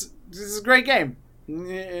 Celeste, this is a great game,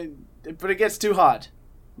 but it gets too hard.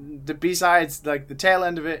 The B-sides, like the tail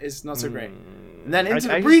end of it, is not so great. And then Into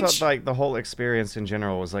the Breach, just thought like the whole experience in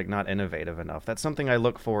general was like not innovative enough. That's something I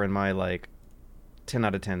look for in my like 10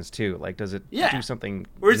 out of 10s too. Like, does it do something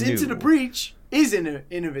Whereas new? Into the Breach is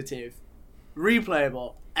innovative,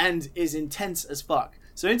 replayable, and is intense as fuck.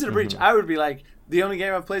 So Into the Breach, I would be like, the only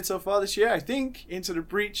game I've played so far this year, I think Into the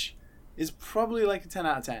Breach is probably like a 10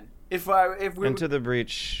 out of 10. If Into the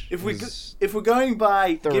Breach, if we're going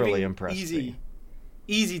by thoroughly giving impressed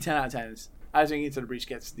easy 10 out of 10s, I think Into the Breach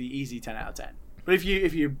gets the easy 10 out of 10. But if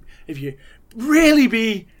you really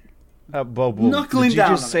be knuckling did you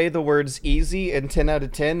down, just say the words easy and 10 out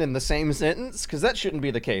of 10 in the same sentence? Because that shouldn't be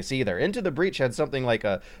the case either. Into the Breach had something like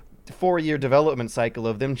a 4-year development cycle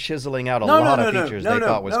of them chiseling out a lot of features they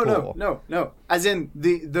thought was cool. No. As in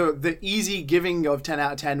the easy giving of 10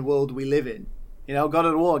 out of 10 world we live in. You know, God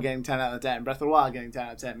of War getting 10 out of 10, Breath of the Wild getting 10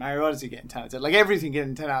 out of 10, Mario Odyssey getting 10 out of 10, like everything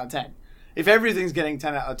getting 10 out of 10. If everything's getting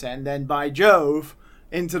 10 out of 10, then by Jove,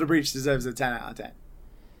 Into the Breach deserves a 10 out of 10.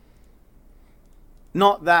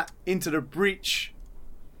 Not that Into the Breach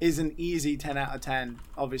is an easy 10 out of 10,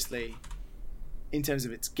 obviously, in terms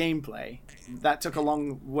of its gameplay. That took a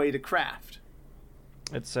long way to craft.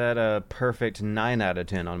 It's at a perfect 9 out of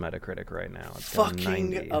 10 on Metacritic right now. It's got a fucking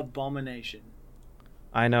 90. abomination.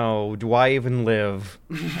 I know. Do I even live?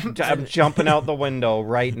 I'm jumping out the window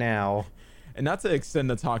right now. And not to extend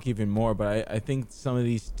the talk even more, but I think some of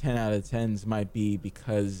these 10 out of 10s might be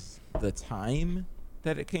because the time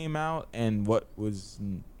that it came out and what was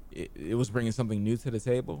it was bringing something new to the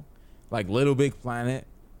table. Like Little Big Planet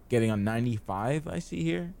getting a 95, I see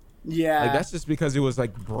here. Yeah. Like that's just because it was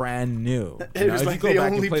like brand new. It was like the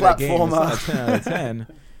only platformer. It's not a 10 out of 10.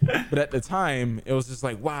 But at the time, it was just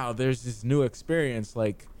like, wow, there's this new experience.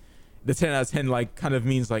 Like the 10 out of 10 like kind of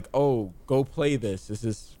means like, oh, go play this. This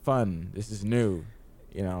is fun. This is new.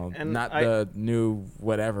 You know, and not the new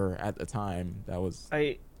whatever at the time. That was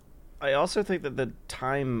I also think that the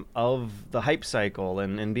time of the hype cycle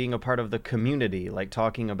and being a part of the community, like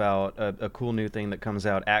talking about a cool new thing that comes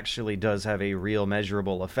out, actually does have a real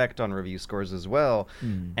measurable effect on review scores as well.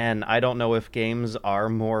 And I don't know if games are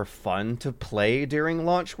more fun to play during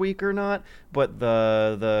launch week or not, but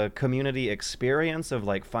the community experience of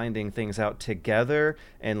like finding things out together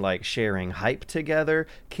and like sharing hype together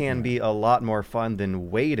can be a lot more fun than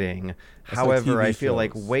waiting. However, like I feel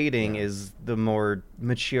like shows. waiting is the more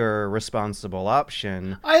mature, responsible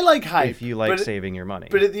option. I like hype. If you like saving your money.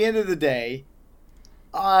 But at the end of the day,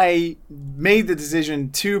 I made the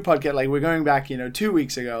decision to podcast, like we're going back, 2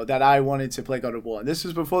 weeks ago, that I wanted to play God of War. And this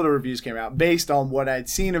was before the reviews came out, based on what I'd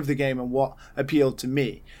seen of the game and what appealed to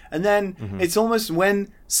me. And then it's almost when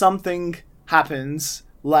something happens,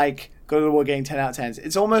 like God of War getting 10 out of 10s,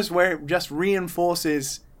 it's almost where it just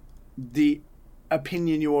reinforces the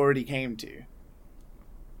opinion you already came to,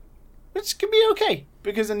 which can be okay,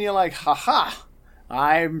 because then you're like, haha,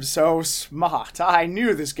 I'm so smart, I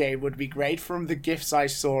knew this game would be great from the gifs I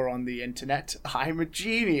saw on the internet, I'm a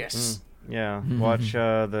genius. Yeah, watch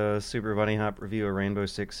the Super Bunny Hop review of Rainbow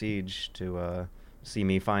Six Siege to see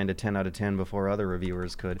me find a 10 out of 10 before other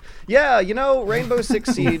reviewers could. Yeah, Rainbow Six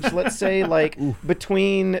Siege, let's say like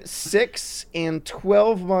between 6 and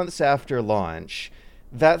 12 months after launch,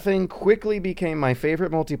 that thing quickly became my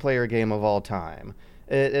favorite multiplayer game of all time.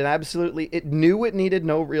 It knew it needed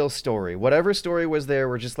no real story. Whatever story was there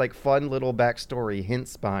were just like fun little backstory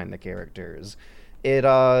hints behind the characters. It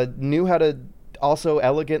knew how to also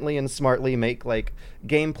elegantly and smartly make like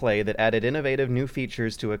gameplay that added innovative new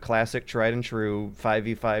features to a classic tried and true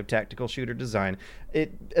 5v5 tactical shooter design.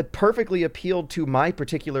 It perfectly appealed to my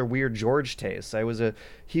particular Weird George tastes. I was a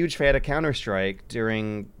huge fan of Counter-Strike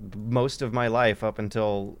during most of my life up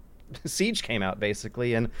until Siege came out,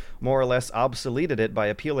 basically, and more or less obsoleted it by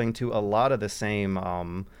appealing to a lot of the same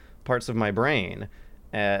parts of my brain.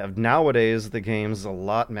 Nowadays, the game's a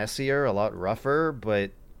lot messier, a lot rougher,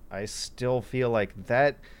 but I still feel like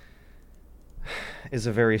that is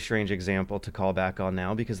a very strange example to call back on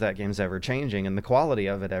now, because that game's ever-changing, and the quality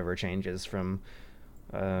of it ever changes from...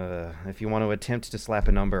 if you want to attempt to slap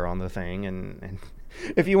a number on the thing, and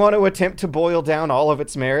if you want to attempt to boil down all of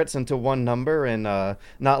its merits into one number and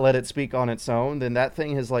not let it speak on its own, then that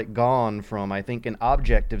thing has like gone from, I think, an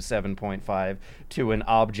objective 7.5 to an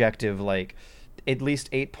objective like at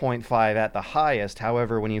least 8.5 at the highest.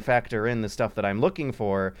 However, when you factor in the stuff that I'm looking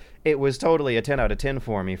for, it was totally a 10 out of 10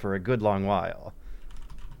 for me for a good long while.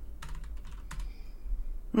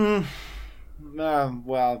 Well,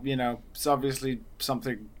 it's obviously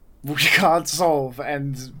something we can't solve,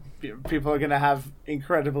 and people are going to have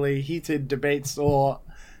incredibly heated debates or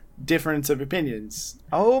difference of opinions.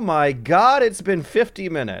 Oh my god, it's been 50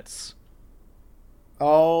 minutes.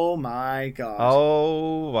 Oh my god.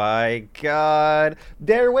 Oh my god.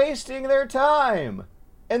 They're wasting their time.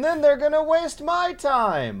 And then they're going to waste my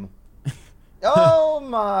time. Oh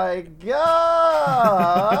my god.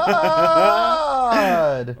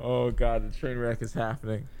 Oh god, the train wreck is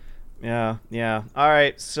happening. Yeah. All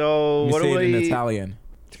right, so You what say do it we... in Italian.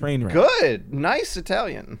 Train wreck. Good. Nice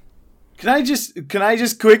Italian. Can I just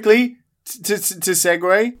quickly to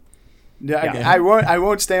segue? Yeah. I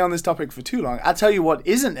won't stay on this topic for too long. I'll tell you what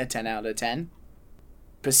isn't a 10 out of 10.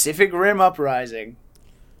 Pacific Rim Uprising.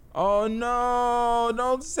 Oh no!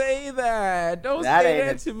 Don't say that. Don't say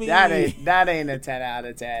that to me. That ain't a 10 out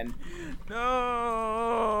of 10.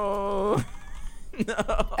 No.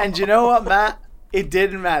 No. And you know what, Matt? It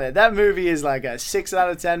didn't matter. That movie is like a 6 out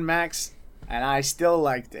of 10 max, and I still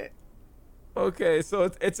liked it. Okay,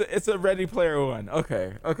 so it's a Ready Player One.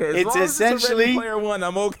 Okay. It's essentially Ready Player One.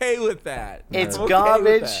 I'm okay with that. It's I'm okay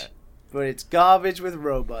garbage, with that. but it's garbage with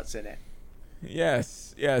robots in it.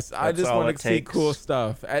 Yes. I just all want it to see takes. cool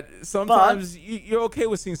stuff. Sometimes you're okay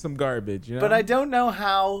with seeing some garbage, you know? But I don't know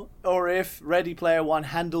how or if Ready Player One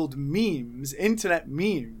handled memes, internet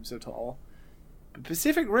memes at all. But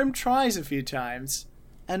Pacific Rim tries a few times,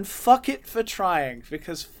 and fuck it for trying,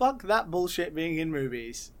 because fuck that bullshit being in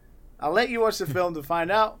movies. I'll let you watch the film to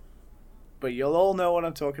find out, but you'll all know what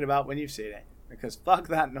I'm talking about when you've seen it. Because fuck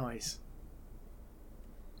that noise.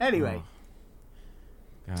 Anyway.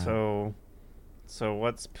 So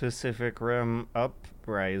what's Pacific Rim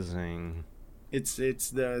Uprising? It's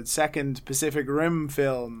the second Pacific Rim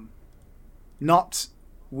film, not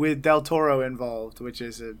with Del Toro involved, which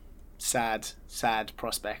is a sad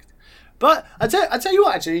prospect. But I tell you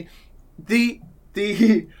what, actually, the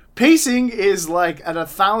pacing is like at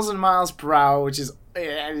 1,000 miles per hour, which is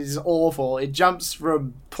awful. It jumps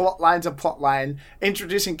from plot line to plot line,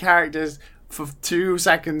 introducing characters for 2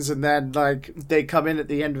 seconds, and then like they come in at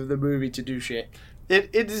the end of the movie to do shit.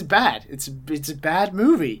 It is bad. It's a bad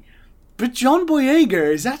movie. But John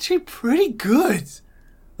Boyega is actually pretty good.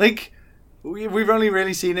 Like, we've only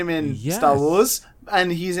really seen him in Star Wars,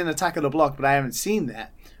 and he's in Attack of the Block, but I haven't seen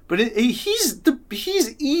that. But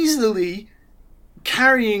he's easily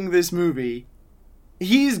carrying this movie.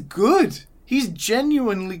 He's good. He's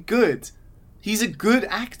genuinely good. He's a good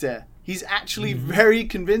actor. He's actually very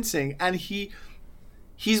convincing, and he's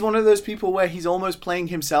one of those people where he's almost playing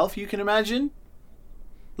himself, you can imagine.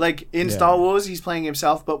 Like, in Star Wars, he's playing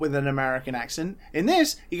himself, but with an American accent. In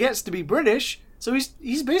this, he gets to be British, so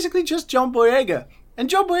he's basically just John Boyega. And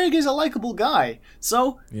John Boyega is a likable guy.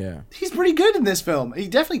 So, he's pretty good in this film. He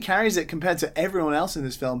definitely carries it compared to everyone else in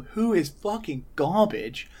this film, who is fucking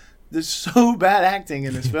garbage. There's so bad acting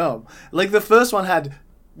in this film. Like, the first one had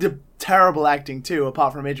the terrible acting, too,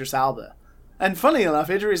 apart from Idris Elba. And funny enough,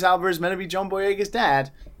 Idris Elba is meant to be John Boyega's dad.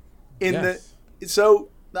 So,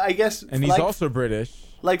 I guess... And he's also British.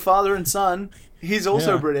 Like father and son, he's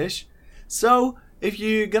also British. So, if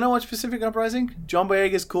you're going to watch Pacific Uprising, John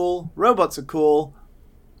Boyega's cool, robots are cool,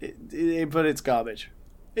 but it's garbage.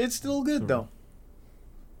 It's still good, though.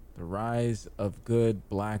 The Rise of Good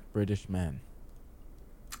Black British Men.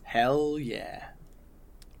 Hell yeah.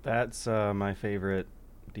 That's my favorite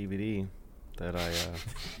DVD that I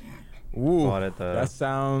Ooh, bought at the... That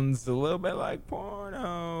sounds a little bit like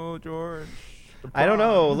porno, George. I don't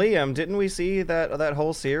know, Liam. Didn't we see that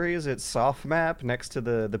whole series? It's Soft Map next to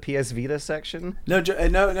the PS Vita section. No,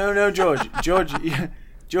 George.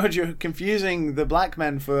 George, you're confusing the black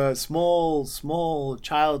men for small,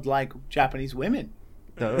 childlike Japanese women.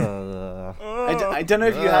 I don't know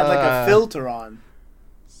if you had like a filter on.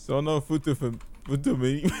 Sono futu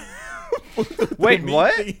me. Wait,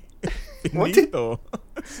 what? What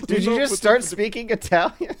did you just start speaking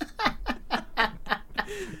Italian?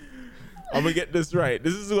 I'm gonna get this right.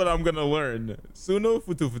 This is what I'm gonna learn. Suno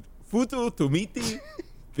futu tumiti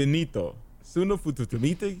finito. Suno futu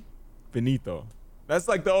tumiti finito. That's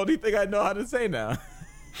like the only thing I know how to say now.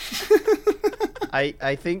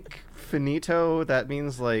 I think finito, that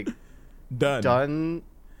means like done.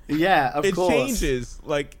 Yeah, of course. It changes.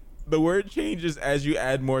 Like the word changes as you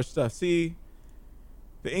add more stuff. See,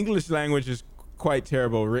 the English language is quite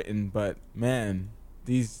terrible written, but man,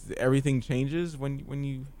 everything changes when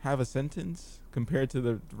you have a sentence compared to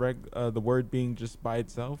the word being just by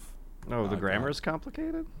itself. Oh, the grammar is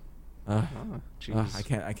complicated. I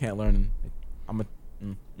can't learn.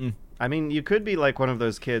 I mean, you could be like one of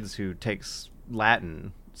those kids who takes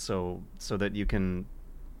Latin, so that you can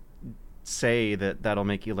say that'll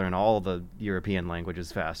make you learn all the European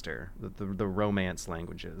languages faster, the Romance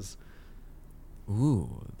languages.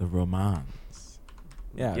 Ooh, the Romance.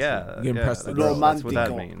 Yeah, yeah, so you impress the girls. That's what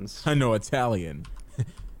that means. I know Italian,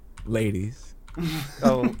 ladies.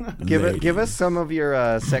 Oh, give us some of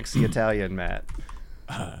your sexy Italian, Matt.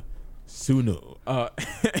 Suno.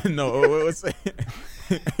 No, what's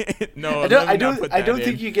no. I don't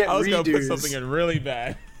think you get redos. I was gonna put something in really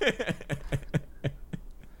bad.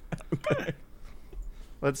 Okay.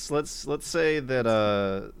 Let's say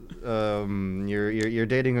that you're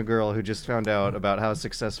dating a girl who just found out about how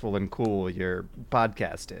successful and cool your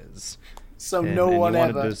podcast is. So and no one you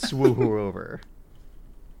wanted ever to swoo her over.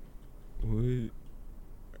 Would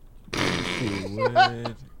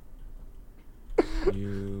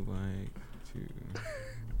you like to?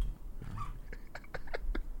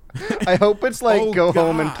 I hope it's like go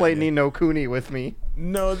home and God. play Ni no Kuni with me.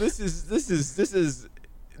 No, this is.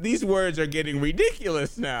 These words are getting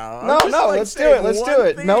ridiculous now. No, let's do it. Let's do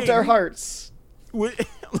it. Melt our hearts. Would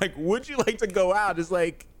you like to go out? Is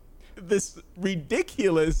like this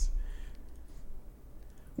ridiculous.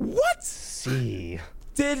 What? See.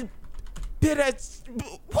 Did it?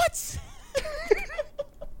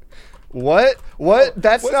 What? What?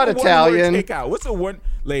 That's What's not a one-word Italian. takeout? What's a one?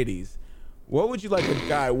 Ladies, what would you like a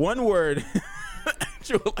guy? One word.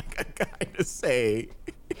 You would like a guy to say.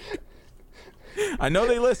 I know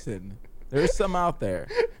they listen. There's some out there.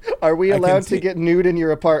 Are we allowed to get nude in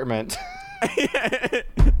your apartment?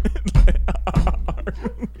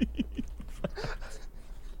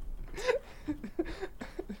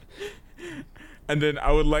 And then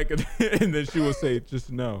I would like it, and then she will say,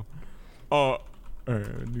 just no. Oh,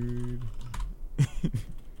 dude.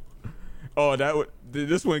 Oh,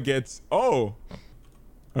 this one gets,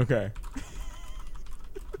 okay.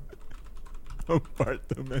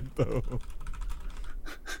 Apartamento.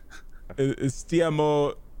 It's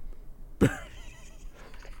Tiamo.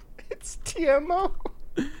 It's TMO.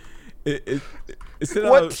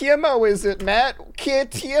 What TMO is it, Matt? Que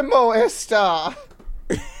TMO esta?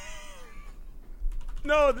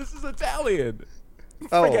 No, this is Italian.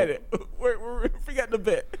 Oh. Forget it. We're forgetting the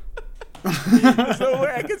bit. There's no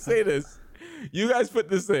way I can say this. You guys put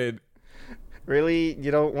this in. Really? You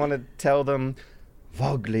don't want to tell them,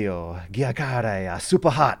 Voglio giocare a super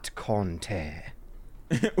hot con te.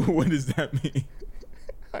 What does that mean?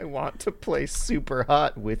 I want to play super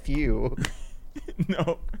hot with you.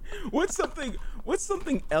 No. What's something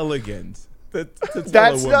elegant to tell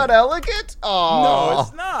That's a woman? not elegant? Oh. No,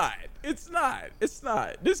 it's not. It's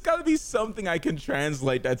not. There's got to be something I can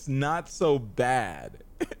translate that's not so bad.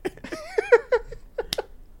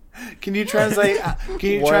 Can you translate? What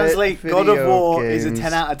Translate God of video War is a games?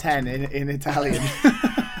 10 out of 10 in Italian?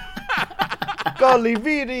 Golli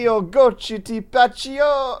video gocci ti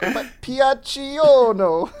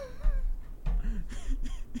piacciono.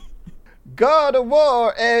 God of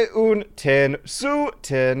War è un 10 su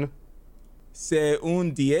 10. Se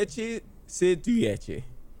un 10 se 10.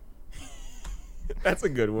 That's a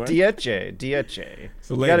good one. Diece.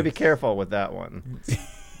 So You got to be ladies. careful with that one.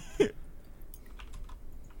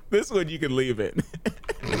 This one you can leave it.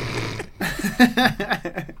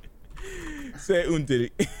 Se un 10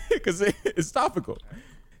 because it's topical.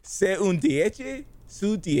 Se un 10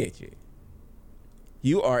 su 10.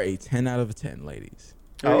 You are a 10 out of 10, ladies.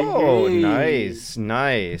 Oh, Hey.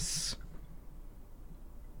 nice.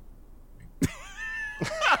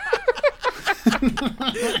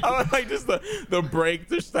 I would like just the break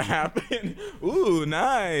just to happen. Ooh,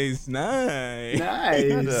 nice. Nice.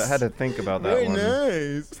 Had to think about that Very one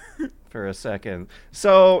nice. for a second.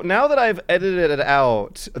 So now that I've edited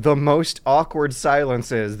out the most awkward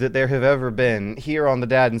silences that there have ever been here on the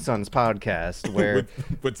Dad and Sons podcast, where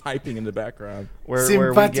with typing in the background. where we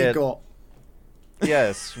get Simpatico.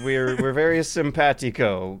 yes, we're very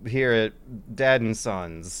simpatico here at Dad and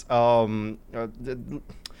Sons.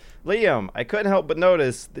 Liam, I couldn't help but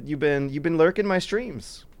notice that you've been lurking my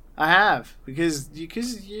streams. I have because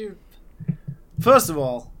you. First of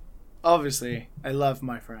all, obviously, I love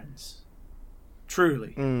my friends,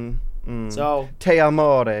 truly. So Te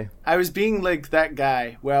amore. I was being like that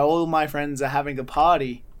guy where all my friends are having a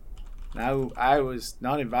party. Now I was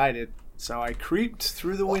not invited, so I creeped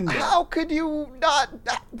through the window. How could you not?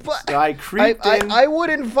 So I creeped in. I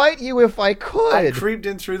would invite you if I could. I creeped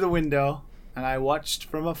in through the window and I watched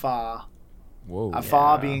from afar. Whoa.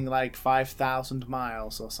 Afar being like 5,000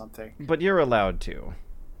 miles or something. But you're allowed to.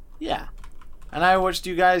 Yeah. And I watched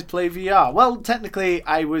you guys play VR. Well, technically,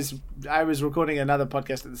 I was recording another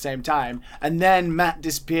podcast at the same time, and then Matt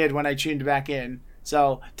disappeared when I tuned back in.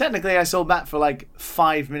 So technically, I saw Matt for like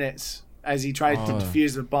 5 minutes as he tried to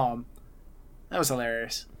defuse the bomb. That was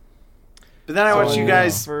hilarious. But then I watched you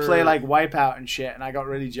guys play like Wipeout and shit, and I got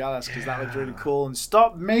really jealous because that was really cool. And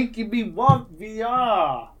stop making me want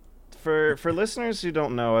VR. For listeners who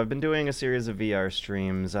don't know, I've been doing a series of VR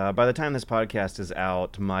streams. By the time this podcast is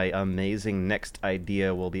out, my amazing next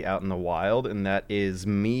idea will be out in the wild, and that is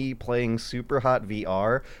me playing super hot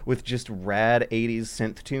VR with just rad 80s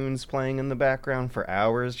synth tunes playing in the background for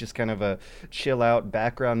hours, just kind of a chill out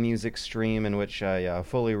background music stream in which I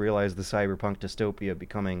fully realize the cyberpunk dystopia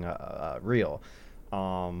becoming real.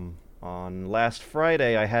 On last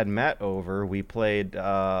Friday, I had Matt over. We played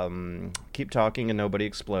Keep Talking and Nobody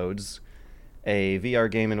Explodes, a VR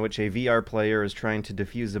game in which a VR player is trying to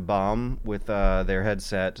defuse a bomb with their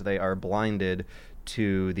headset. They are blinded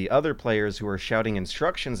to the other players who are shouting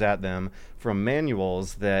instructions at them from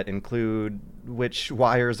manuals that include which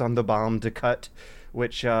wires on the bomb to cut,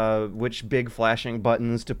 which big flashing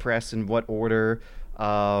buttons to press in what order.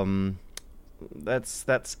 That's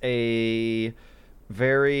a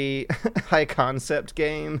very high concept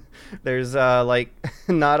game. There's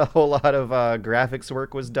not a whole lot of graphics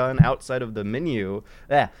work was done outside of the manual,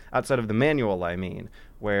 I mean,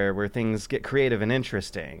 where things get creative and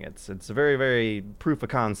interesting. It's a very, very proof of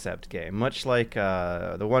concept game, much like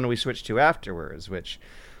the one we switched to afterwards, which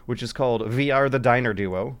is called VR the Diner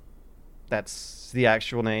Duo. That's the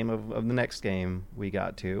actual name of the next game we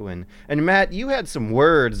got to. And Matt, you had some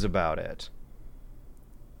words about it.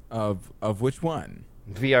 Of which one?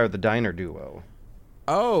 VR the Diner Duo.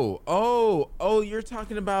 Oh, you're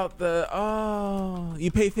talking about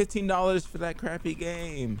you pay $15 for that crappy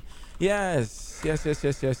game. Yes. All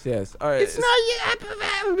right. It's not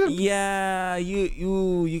yet. Yeah,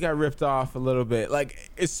 you got ripped off a little bit.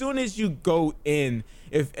 Like as soon as you go in,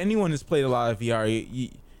 if anyone has played a lot of VR,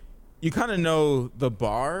 you kind of know the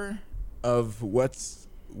bar of what's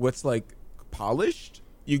like polished.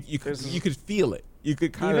 You could feel it. You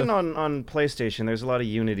could kind even of on PlayStation. There's a lot of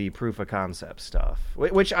Unity proof of concept stuff,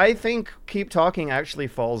 which I think Keep Talking actually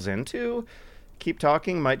falls into. Keep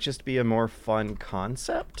Talking might just be a more fun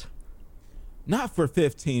concept. not for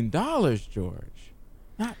 $15, George.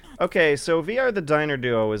 Not Okay, so VR The Diner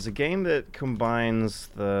Duo is a game that combines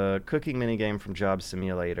the cooking minigame from Job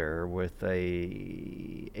Simulator with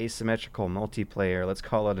a asymmetrical multiplayer. Let's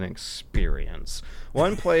call it an experience.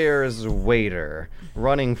 One player is a waiter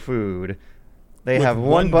running food. They With have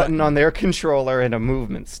one button on their controller and a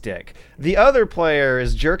movement stick. The other player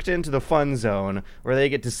is jerked into the fun zone where they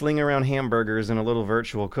get to sling around hamburgers in a little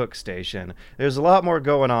virtual cook station. There's a lot more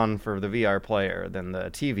going on for the VR player than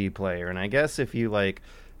the TV player, and I guess if you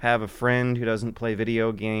have a friend who doesn't play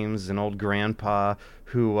video games, an old grandpa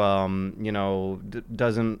who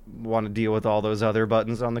doesn't want to deal with all those other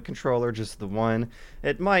buttons on the controller, just the one,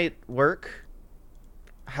 it might work.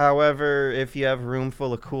 However, if you have a room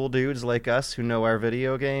full of cool dudes like us who know our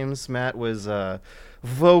video games, Matt was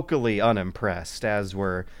vocally unimpressed, as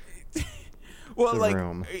were well, the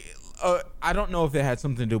room. I don't know if it had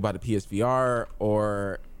something to do about the PSVR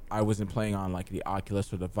or I wasn't playing on like the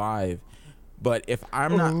Oculus or the Vive, but if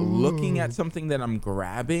I'm not looking at something that I'm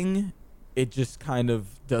grabbing, it just kind of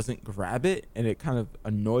doesn't grab it, and it kind of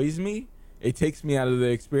annoys me. It takes me out of the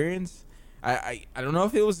experience. I don't know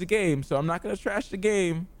if it was the game, so I'm not going to trash the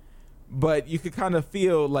game, but you could kind of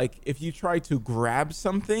feel like if you try to grab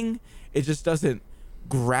something, it just doesn't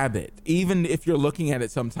grab it, even if you're looking at it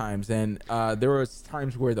sometimes. And there was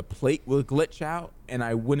times where the plate would glitch out, and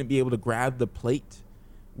I wouldn't be able to grab the plate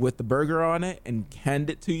with the burger on it and hand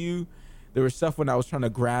it to you. There was stuff when I was trying to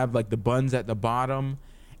grab like the buns at the bottom,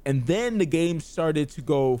 and then the game started to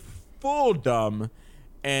go full dumb,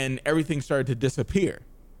 and everything started to disappear.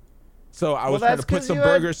 So I was trying to put some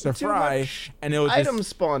burgers to fry, and it was items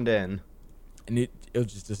spawned in, and it would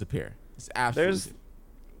just disappear. It's absolutely.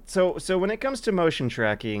 So when it comes to motion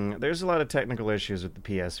tracking, there's a lot of technical issues with the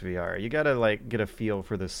PSVR. You gotta get a feel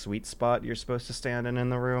for the sweet spot you're supposed to stand in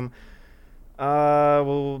the room.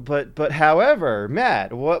 But however,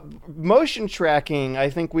 Matt, what motion tracking? I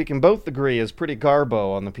think we can both agree is pretty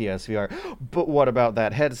garbo on the PSVR. But what about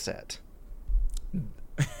that headset?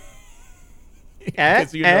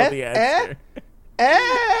 Because you know the answer.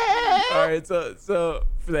 All right, so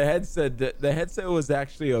for the headset, the headset was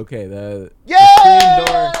actually okay. The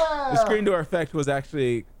screen door effect was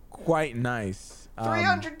actually quite nice.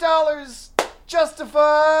 $300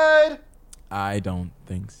 justified. I don't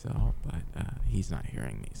think so, but he's not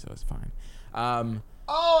hearing me, so it's fine.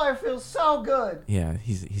 I feel so good. Yeah,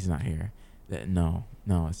 he's not here. No,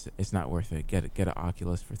 it's not worth it. Get an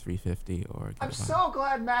Oculus for $350 or. I'm so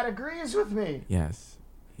glad Matt agrees with me. Yes,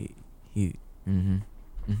 he.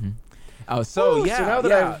 Oh, so yeah. So now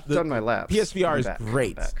that I've done my laps, PSVR is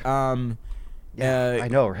great. I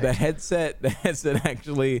know, right? The headset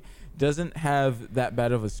actually doesn't have that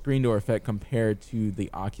bad of a screen door effect compared to the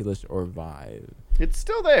Oculus or Vive. It's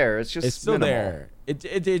still there. It's still minimal. there.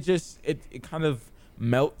 It kind of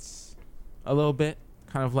melts a little bit.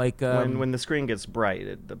 Kind of like when the screen gets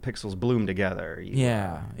bright, the pixels bloom together.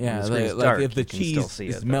 Yeah. Like dark, if the cheese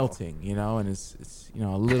is melting, and it's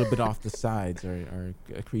a little bit off the sides or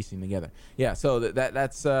creasing together. Yeah, so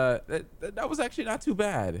that was actually not too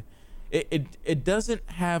bad. It doesn't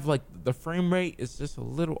have like the frame rate is just a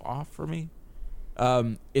little off for me.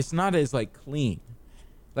 It's not as like clean.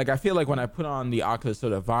 Like I feel like when I put on the Oculus or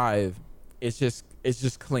the Vive, it's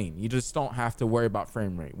just clean. You just don't have to worry about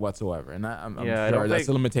frame rate whatsoever, and I'm sure that's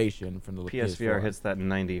a limitation from the PSVR PS4. hits that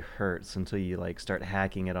 90 hertz until you start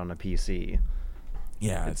hacking it on a PC.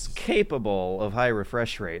 Yeah, it's capable of high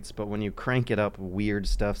refresh rates, but when you crank it up, weird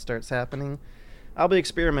stuff starts happening. I'll be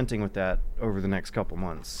experimenting with that over the next couple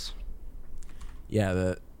months.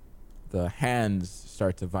 Yeah, the hands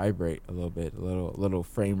start to vibrate a little bit, a little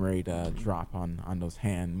frame rate drop on those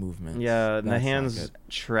hand movements. Yeah, and the hands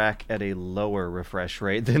track at a lower refresh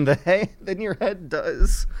rate than than your head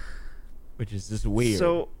does, which is just weird.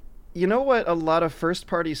 So, you know what a lot of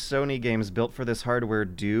first-party Sony games built for this hardware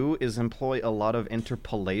do is employ a lot of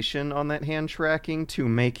interpolation on that hand tracking to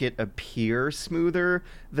make it appear smoother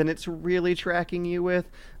than it's really tracking you with.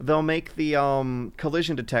 They'll make the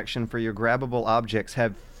collision detection for your grabbable objects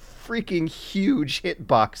have freaking huge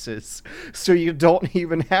hitboxes, so you don't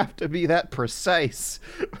even have to be that precise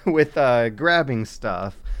with grabbing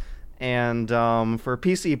stuff. And for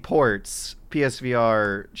PC ports,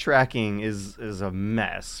 PSVR tracking is a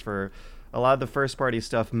mess. For a lot of the first-party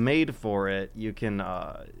stuff made for it, you can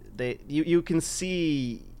you can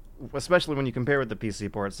see, especially when you compare with the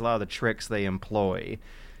PC ports, a lot of the tricks they employ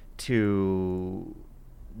to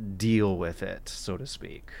deal with it, so to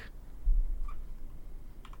speak.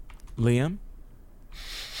 Liam?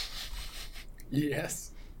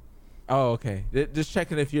 Yes. Oh, okay. Just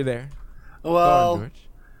checking if you're there. Well, Go on,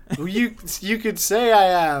 George. you could say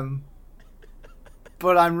I am,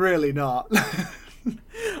 but I'm really not.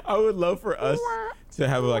 I would love for us to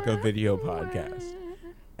have like a video podcast.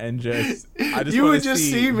 And I just You want would to just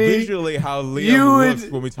see see me- visually how Liam looks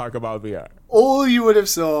when we talk about VR. All you would have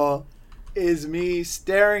saw is me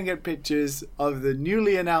staring at pictures of the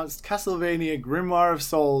newly announced Castlevania Grimoire of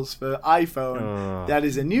Souls for iPhone. That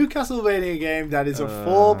is a new Castlevania game that is a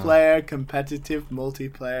 4-player competitive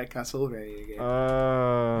multiplayer Castlevania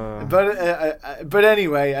game. But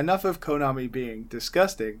anyway, enough of Konami being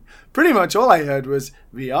disgusting. Pretty much all I heard was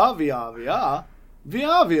VR, VR, VR,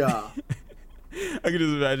 VR, VR. I can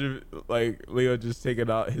just imagine like Leo just taking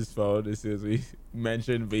out his phone as soon as we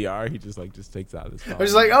mentioned VR. He just takes out his phone. I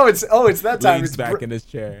was like, oh, it's that time. Leans It's back in his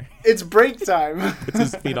chair. It's break time. Puts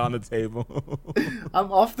his feet on the table.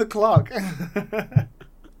 I'm off the clock. I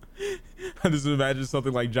just imagine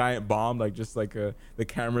something like Giant Bomb, like just like the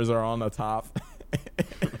cameras are on the top.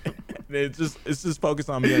 It's just focused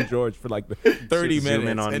on me and George for like the 30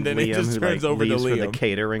 minutes, and then Liam, it just turns over to for the Liam.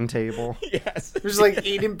 catering table. Yes, Just like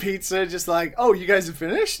eating pizza, just like, oh, you guys are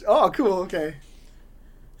finished? Oh, cool, okay.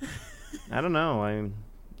 I don't know.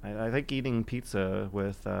 I think eating pizza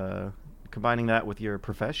with combining that with your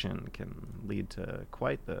profession can lead to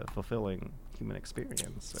quite the fulfilling human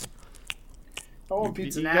experience. So, I want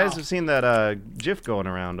pizza you now. guys have seen that GIF going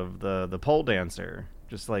around of the pole dancer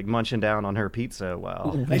just like munching down on her pizza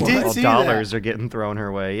while I did see dollars that. are getting thrown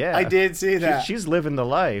her way. Yeah, I did see that. She's living the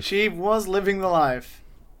life. She was living the life.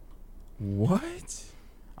 What?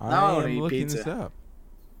 Now I wanna I am eat looking pizza. this up.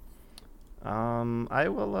 I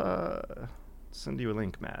will send you a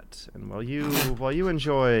link, Matt, and while you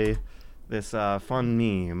enjoy this fun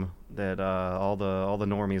meme that all the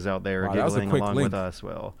normies out there are Wow, that was a giggling quick along link. with us,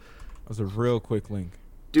 well, That was a real quick link.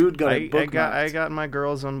 Dude got I a bookmark. got my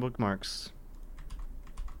girls on bookmarks.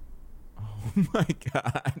 Oh my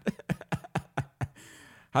god!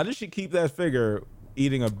 How does she keep that figure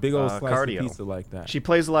eating a big old slice cardio. of pizza like that? She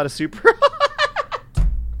plays a lot of Super.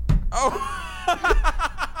 Oh,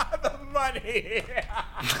 the money!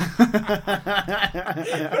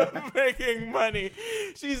 Making money.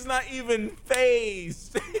 She's not even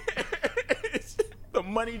phased. The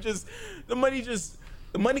money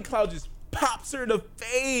cloud just pops her in the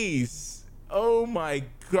face. Oh my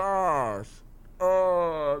gosh.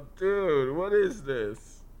 Oh, dude, what is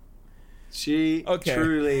this? She Okay.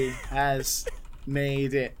 truly has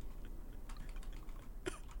made it.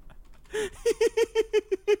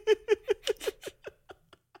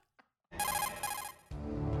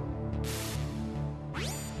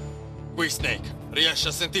 Qui Snake, riesci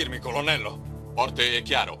a sentirmi, colonnello? Forte e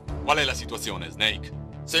chiaro. Qual è la situazione, Snake?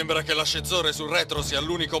 Sembra che l'ascensore sul retro sia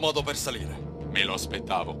l'unico modo per salire. Me lo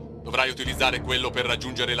aspettavo. Dovrai utilizzare quello per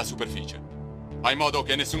raggiungere la superficie. Fai in modo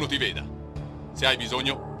che nessuno ti veda. Se hai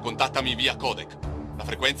bisogno, contattami via codec. La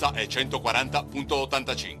frequenza è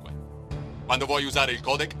 140.85. Quando vuoi usare il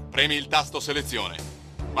codec, premi il tasto selezione.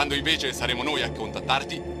 Quando invece saremo noi a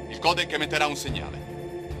contattarti, il codec emetterà un segnale.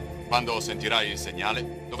 Quando sentirai il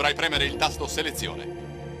segnale, dovrai premere il tasto selezione.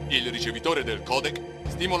 Il ricevitore del codec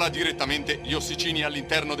stimola direttamente gli ossicini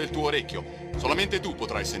all'interno del tuo orecchio. Solamente tu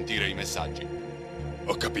potrai sentire i messaggi.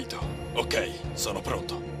 Ho capito. Ok, sono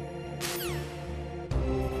pronto.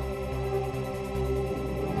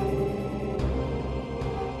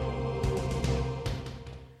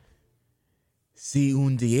 Si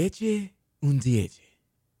un 10, un 10.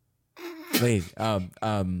 Ladies,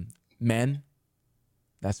 men,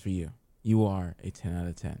 that's for you. You are a 10 out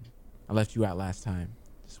of 10. I left you out last time.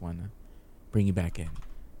 Just want to bring you back in.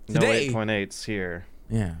 No Today, 8.8s here.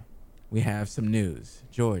 yeah, we have some news.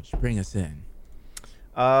 George, bring us in.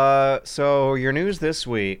 So your news this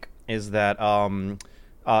week is that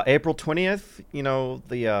April 20th, you know,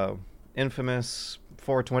 the infamous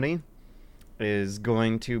 420 is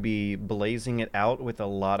going to be blazing it out with a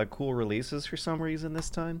lot of cool releases for some reason this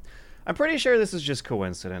time. I'm pretty sure this is just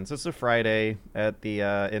coincidence. It's a Friday at the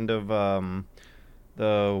end of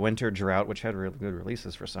the winter drought, which had really good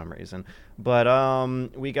releases for some reason. But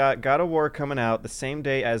we got God of War coming out the same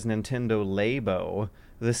day as Nintendo Labo,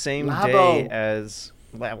 the same day as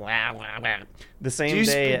the same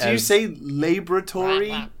day as Do you say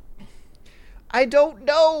laboratory? I don't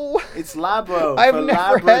know. It's Labo. I've for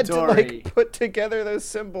never had to laboratory. put together those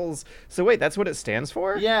symbols. So wait, that's what it stands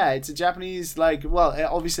for? Yeah, it's a Japanese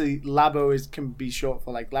obviously Labo can be short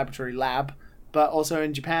for laboratory lab, but also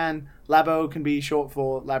in Japan, Labo can be short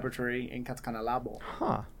for laboratory in katakana Labo.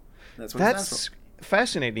 Huh. That's what it stands That's for.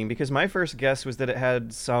 fascinating because my first guess was that it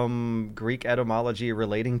had some Greek etymology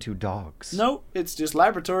relating to dogs. No, it's just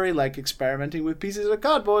laboratory, like experimenting with pieces of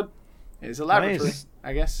cardboard. It's a laboratory, Nice.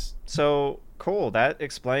 I guess. So cool. That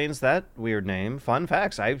explains that weird name. Fun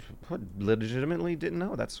facts. I legitimately didn't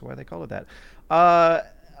know. That's why they call it that.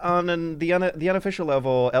 On the unofficial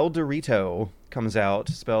level, El Dorito comes out,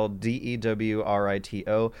 spelled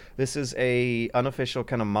Dewrito. This is a unofficial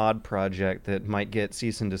kind of mod project that might get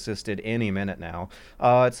cease and desisted any minute now.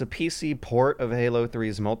 It's a PC port of Halo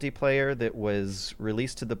 3's multiplayer that was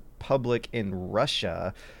released to the public in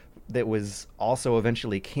Russia, that was also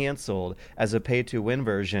eventually canceled as a pay-to-win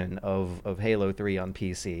version of Halo 3 on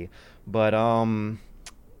PC. But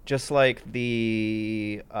just like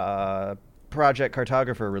the Project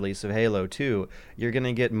Cartographer release of Halo 2, you're going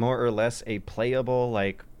to get more or less a playable,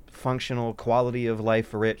 functional, quality of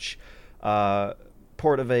life rich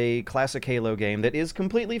port of a classic Halo game that is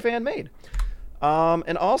completely fan-made.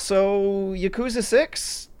 And also, Yakuza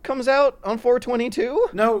 6 comes out on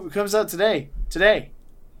 4/22? No, it comes out today. Today.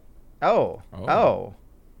 Oh.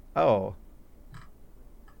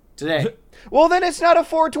 Today. Well, then it's not a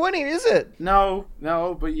 420, is it? No,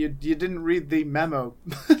 but you didn't read the memo.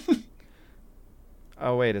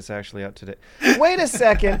 Oh, wait, it's actually out today. Wait a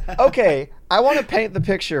second. Okay, I want to paint the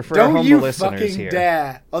picture for our Don't humble you listeners fucking here.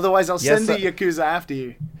 dare. Otherwise, I'll Yes, send the Yakuza after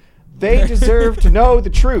you. They deserve to know the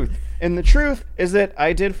truth. And the truth is that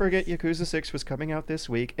I did forget Yakuza 6 was coming out this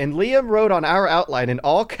week, and Liam wrote on our outline in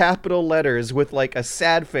all capital letters with a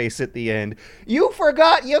sad face at the end, "You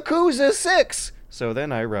forgot Yakuza 6!" So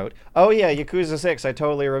then I wrote, "Oh yeah, Yakuza 6, I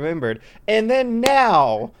totally remembered." And then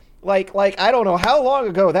now, I don't know how long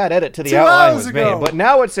ago that edit to the 2 outline hours was ago. made, but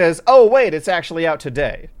now it says, "Oh wait, it's actually out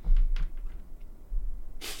today."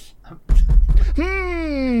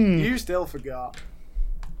 You still forgot.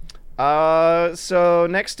 So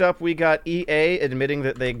next up we got EA admitting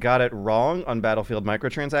that they got it wrong on Battlefield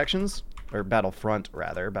microtransactions, or Battlefront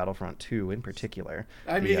rather, Battlefront 2 in particular.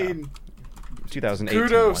 I mean, 2018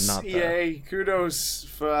 kudos, one, not the EA. Kudos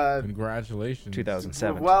for... Congratulations.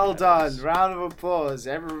 2007. well done. Round of applause.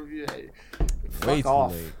 Fuck Way too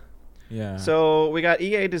off. late. Yeah. So we got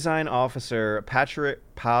EA design officer Patrick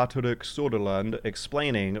Soderlund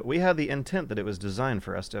explaining, "We had the intent that it was designed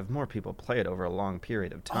for us to have more people play it over a long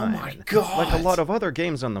period of time. Oh my God. Like a lot of other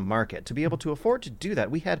games on the market. To be able to afford to do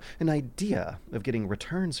that, we had an idea of getting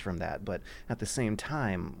returns from that, but at the same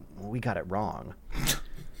time, we got it wrong."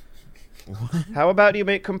 How about you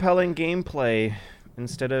make compelling gameplay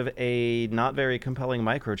instead of a not very compelling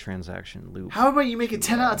microtransaction loop? How about you make a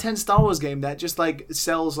 10 out of 10 Star Wars game that just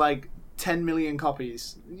sells 10 million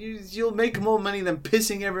copies? You'll make more money than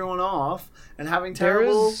pissing everyone off and having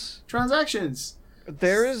terrible transactions.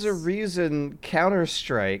 There is a reason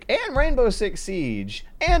Counter-Strike and Rainbow Six Siege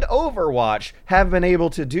and Overwatch have been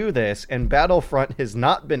able to do this, and Battlefront has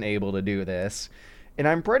not been able to do this. And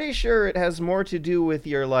I'm pretty sure it has more to do with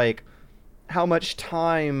your, how much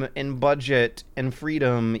time and budget and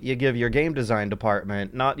freedom you give your game design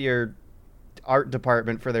department, not your art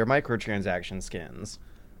department for their microtransaction skins.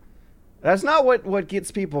 That's not what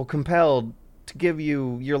gets people compelled to give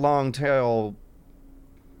you your long tail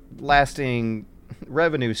lasting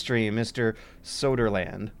revenue stream, Mr.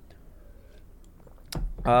 Soderland.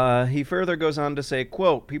 He further goes on to say,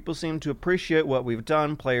 quote, "People seem to appreciate what we've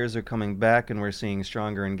done. Players are coming back and we're seeing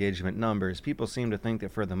stronger engagement numbers. People seem to think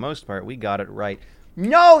that for the most part we got it right."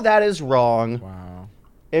 No, that is wrong. Wow.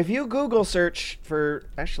 If you Google search for...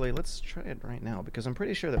 Actually, let's try it right now, because I'm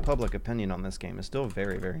pretty sure that public opinion on this game is still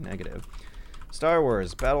very, very negative. Star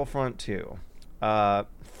Wars Battlefront 2.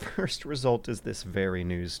 First result is this very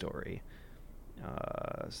news story.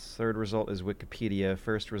 Third result is Wikipedia.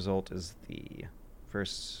 First result is the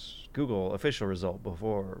first Google official result.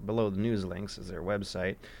 Below the news links is their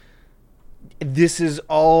website. This is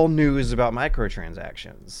all news about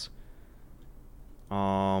microtransactions.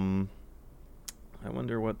 I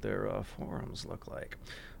wonder what their forums look like.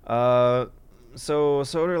 So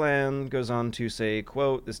Soderland goes on to say,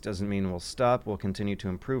 quote, "This doesn't mean we'll stop. We'll continue to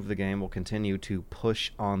improve the game. We'll continue to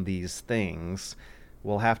push on these things.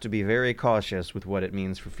 We'll have to be very cautious with what it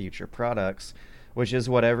means for future products," which is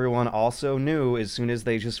what everyone also knew as soon as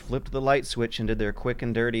they just flipped the light switch and did their quick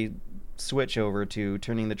and dirty switch over to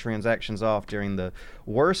turning the transactions off during the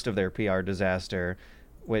worst of their PR disaster,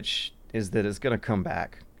 which is that it's going to come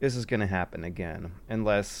back. this is going to happen again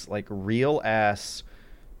unless, like, real-ass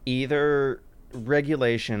either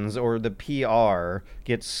regulations or the PR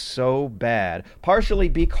gets so bad, partially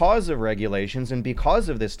because of regulations and because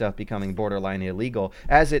of this stuff becoming borderline illegal,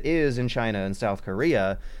 as it is in China and South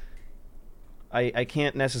Korea. I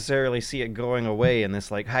can't necessarily see it going away in this,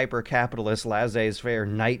 like, hyper-capitalist laissez-faire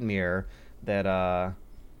nightmare that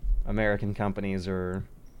American companies are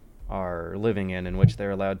living in which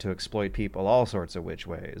they're allowed to exploit people all sorts of which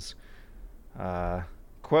ways.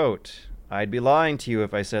 Quote, I'd be lying to you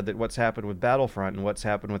if I said that what's happened with Battlefront and what's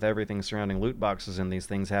happened with everything surrounding loot boxes and these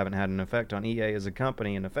things haven't had an effect on EA as a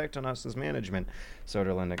company, an effect on us as management,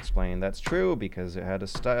 Soderlund explained. That's true because it had a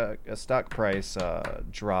stock price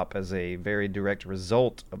drop as a very direct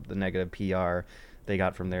result of the negative PR they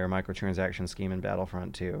got from their microtransaction scheme in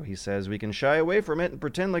Battlefront 2. He says, we can shy away from it and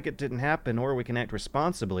pretend like it didn't happen, or we can act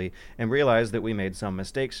responsibly and realize that we made some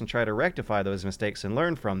mistakes and try to rectify those mistakes and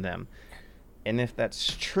learn from them. And if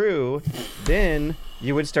that's true, then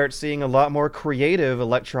you would start seeing a lot more creative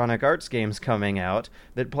Electronic Arts games coming out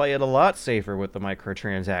that play it a lot safer with the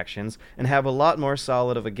microtransactions and have a lot more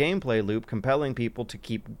solid of a gameplay loop, compelling people to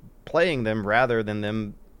keep playing them rather than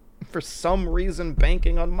them, for some reason,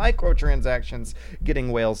 banking on microtransactions,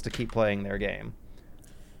 getting whales to keep playing their game.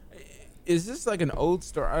 Is this like an old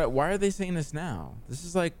story? Why are they saying this now? This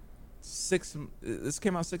is like this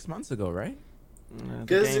came out 6 months ago, right?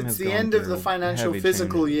 Because it's the end of the financial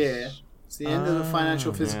physical year. It's the end of the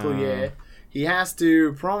financial physical year. He has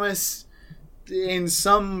to promise in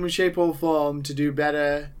some shape or form to do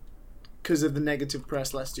better because of the negative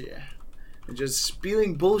press last year. And just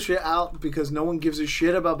spewing bullshit out because no one gives a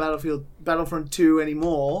shit about Battlefront 2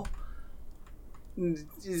 anymore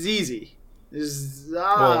is easy.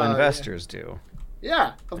 Well, investors do.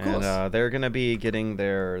 Yeah, of course. And they're going to be getting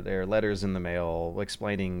their letters in the mail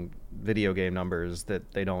explaining video game numbers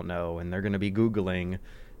that they don't know, and they're going to be Googling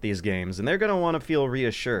these games, and they're going to want to feel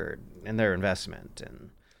reassured in their investment.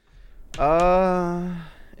 And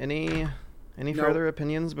any further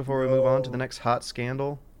opinions before we move on to the next hot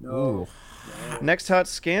scandal? No. Next hot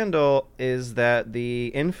scandal is that the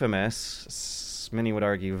infamous, many would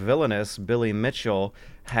argue villainous, Billy Mitchell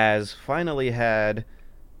has finally had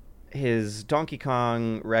his Donkey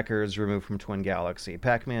Kong records removed from Twin Galaxy,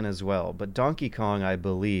 Pac-Man as well, but Donkey Kong, I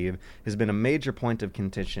believe, has been a major point of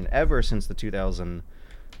contention ever since the 2000,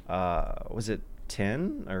 was it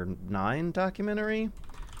 10 or 9 documentary,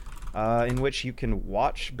 in which you can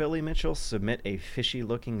watch Billy Mitchell submit a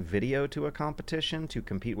fishy-looking video to a competition to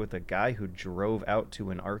compete with a guy who drove out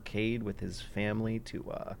to an arcade with his family to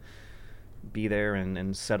be there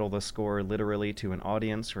and settle the score literally to an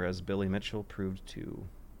audience, whereas Billy Mitchell proved to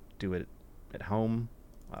do it at home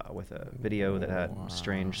with a video that had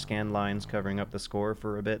strange scan lines covering up the score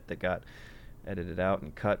for a bit that got edited out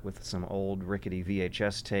and cut with some old rickety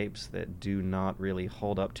VHS tapes that do not really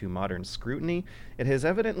hold up to modern scrutiny. It has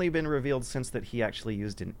evidently been revealed since that he actually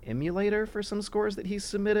used an emulator for some scores that he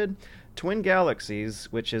submitted. Twin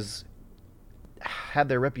Galaxies, which has had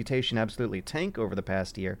their reputation absolutely tank over the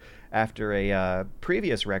past year after a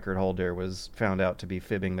previous record holder was found out to be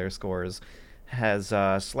fibbing their scores, has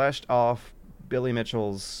slashed off Billy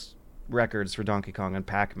Mitchell's records for Donkey Kong and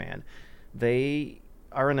Pac-Man. They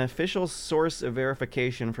are an official source of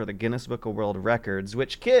verification for the Guinness Book of World Records,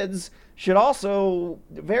 which kids should also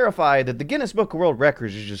verify that the Guinness Book of World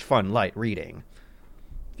Records is just fun, light reading.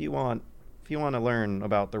 If you want to learn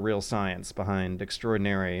about the real science behind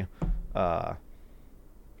extraordinary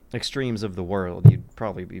extremes of the world, you'd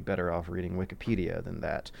probably be better off reading Wikipedia than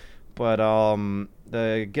that. But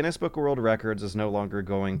the Guinness Book of World Records is no longer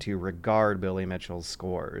going to regard Billy Mitchell's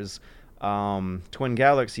scores. Twin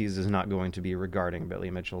Galaxies is not going to be regarding Billy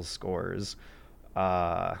Mitchell's scores.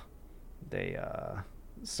 They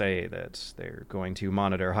say that they're going to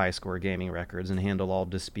monitor high-score gaming records and handle all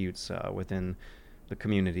disputes within the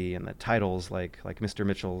community, and that titles like Mr.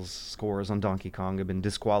 Mitchell's scores on Donkey Kong have been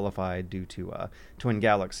disqualified due to Twin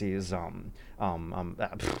Galaxies'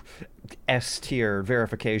 S-tier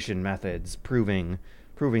verification methods proving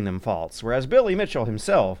them false. Whereas Billy Mitchell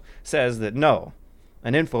himself says that no,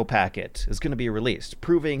 an info packet is going to be released,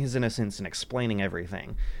 proving his innocence and explaining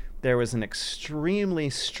everything. There was an extremely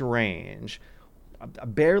strange,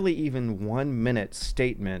 barely even 1 minute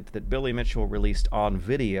statement that Billy Mitchell released on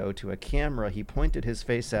video to a camera he pointed his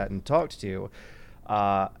face at and talked to,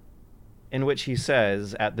 in which he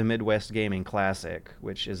says at the Midwest Gaming Classic,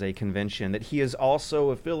 which is a convention that he is also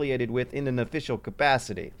affiliated with in an official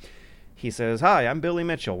capacity, He says, "Hi, I'm Billy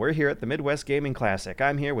Mitchell. We're here at the Midwest Gaming Classic.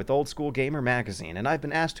 I'm here with Old School Gamer magazine, and I've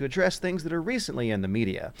been asked to address things that are recently in the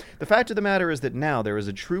media. The fact of the matter is that now there is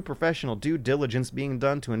a true professional due diligence being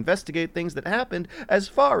done to investigate things that happened as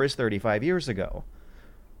far as 35 years ago."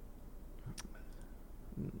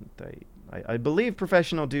 I believe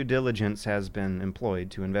professional due diligence has been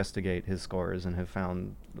employed to investigate his scores and have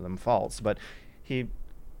found them false, but he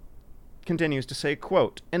continues to say,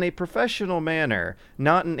 quote, "In a professional manner,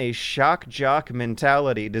 not in a shock jock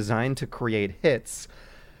mentality designed to create hits."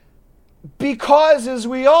 Because, as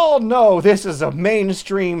we all know, this is a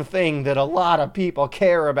mainstream thing that a lot of people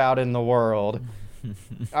care about in the world.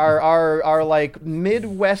 Our like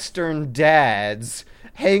Midwestern dads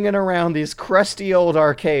hanging around these crusty old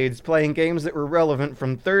arcades playing games that were relevant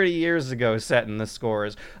from 30 years ago, setting the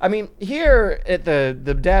scores. I mean, here at the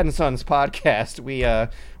Dad and Sons podcast,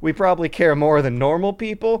 we probably care more than normal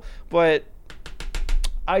people, but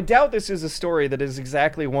I doubt this is a story that is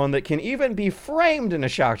exactly one that can even be framed in a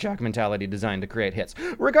shock jock mentality designed to create hits.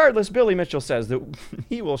 Regardless, Billy Mitchell says that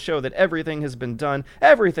he will show that everything has been done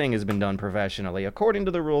professionally, according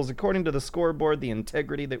to the rules, according to the scoreboard, the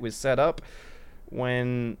integrity that was set up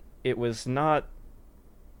when it was not...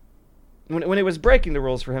 When it was breaking the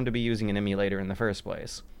rules for him to be using an emulator in the first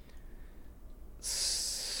place.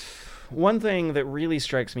 One thing that really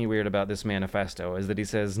strikes me weird about this manifesto is that he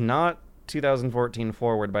says, not 2014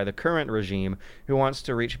 forward by the current regime who wants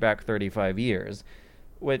to reach back 35 years,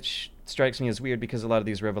 which strikes me as weird because a lot of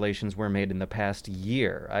these revelations were made in the past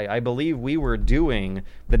year. I believe we were doing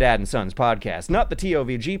the Dad and Sons podcast, not the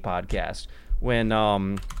TOVG podcast, when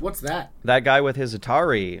what's that? That guy with his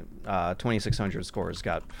Atari 2600 scores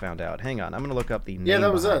got found out. Hang on, I'm gonna look up the name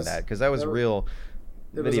that was behind us. that because that was real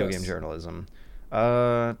video game journalism.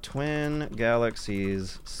 Twin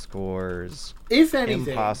Galaxies scores. If anything,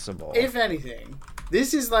 impossible. If anything,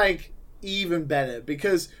 this is like even better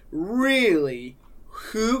because really,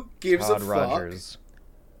 who gives Todd a Rogers.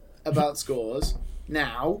 fuck about scores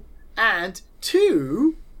now? And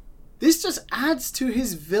two, this just adds to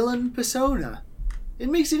his villain persona. It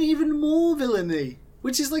makes it even more villainy,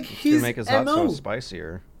 which is like his make his hot MO. sauce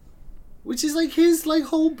spicier. Which is like his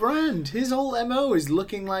whole brand. His whole MO is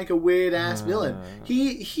looking like a weird ass villain.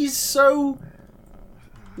 He's so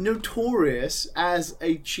notorious as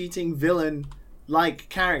a cheating villain like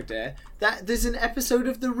character that there's an episode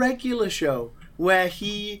of the regular show where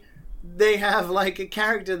they have like a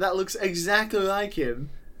character that looks exactly like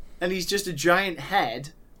him, and he's just a giant head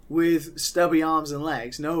with stubby arms and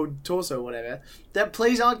legs, no torso, whatever, that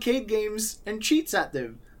plays arcade games and cheats at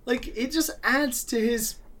them. Like, it just adds to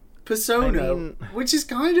his persona, which is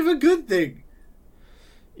kind of a good thing.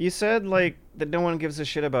 You said, like, that no one gives a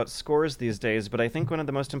shit about scores these days, but I think one of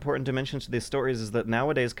the most important dimensions to these stories is that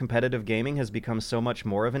nowadays competitive gaming has become so much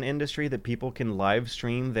more of an industry that people can live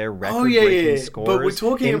stream their record-breaking scores but we're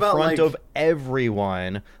talking in about, front of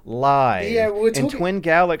everyone live. Yeah, and Twin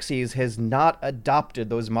Galaxies has not adopted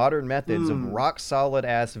those modern methods of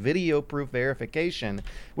rock-solid-ass video-proof verification,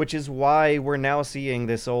 which is why we're now seeing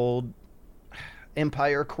this old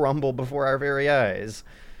empire crumble before our very eyes.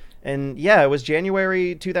 And yeah, it was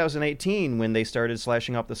January 2018 when they started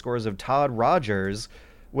slashing up the scores of Todd Rogers,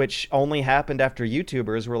 which only happened after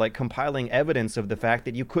YouTubers were like compiling evidence of the fact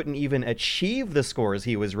that you couldn't even achieve the scores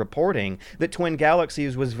he was reporting, that Twin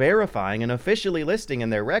Galaxies was verifying and officially listing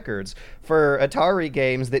in their records for Atari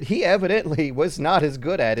games that he evidently was not as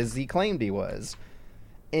good at as he claimed he was.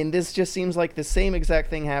 And this just seems like the same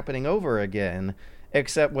exact thing happening over again,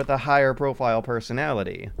 except with a higher profile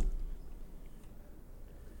personality.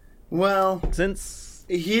 Well, since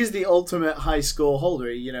he's the ultimate high score holder,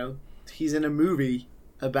 he's in a movie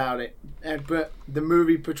about it, but the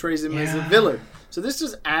movie portrays him as a villain. So this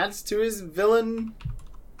just adds to his villain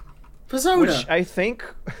persona. Which I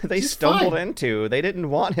think they stumbled into. They didn't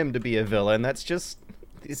want him to be a villain. It's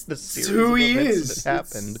the series of events that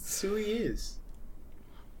happened. It's who he is.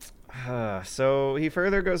 So he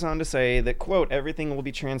further goes on to say that, quote, "Everything will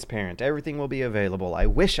be transparent. Everything will be available. I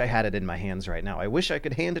wish I had it in my hands right now. I wish I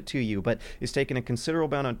could hand it to you, but it's taken a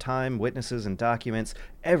considerable amount of time, witnesses, and documents.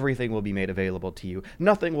 Everything will be made available to you.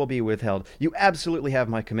 Nothing will be withheld. You absolutely have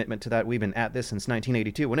my commitment to that. We've been at this since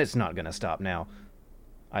 1982, and it's not going to stop now."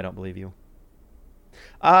 I don't believe you.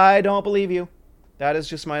 I don't believe you. That is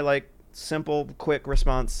just my, simple, quick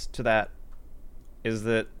response to that, is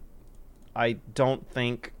that I don't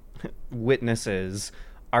think witnesses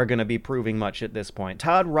are going to be proving much at this point.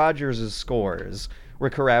 Todd Rogers' scores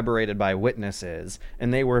were corroborated by witnesses,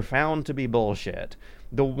 and they were found to be bullshit.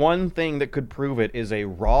 The one thing that could prove it is a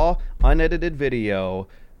raw, unedited video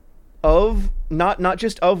of not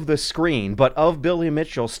just of the screen, but of Billy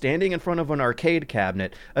Mitchell standing in front of an arcade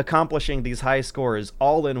cabinet, accomplishing these high scores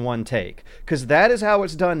all in one take. Because that is how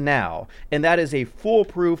it's done now, and that is a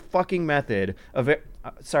foolproof fucking method of it.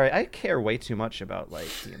 Sorry, I care way too much about like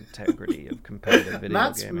the integrity of competitive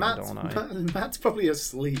video gaming, don't I? Matt's probably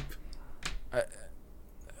asleep.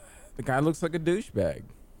 The guy looks like a douchebag.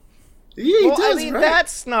 Yeah, he Well, does, I mean, right?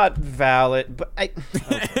 that's not valid, but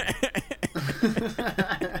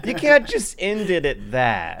you can't just end it at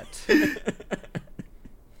that.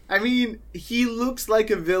 I mean, he looks like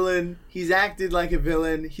a villain. He's acted like a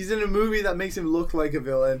villain. He's in a movie that makes him look like a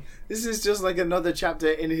villain. This is just like another chapter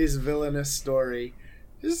in his villainous story.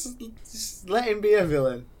 Just let him be a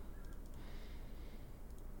villain.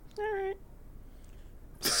 Alright.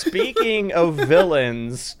 Speaking of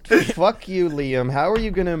villains, fuck you, Liam. How are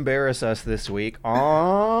you going to embarrass us this week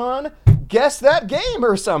on Guess That Game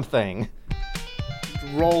or something?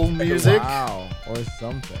 Roll music. Wow, or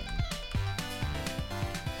something.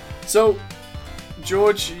 So,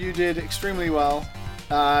 George, you did extremely well,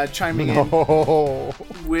 chiming in Oh.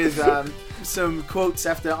 with some quotes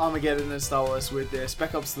after Armageddon and Star Wars with the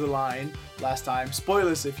Spec Ops The Line last time.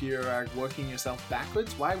 Spoilers if you're working yourself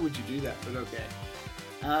backwards. Why would you do that? But okay.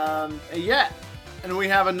 Yeah, and we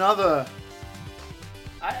have another.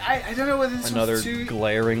 I don't know whether this Another was too...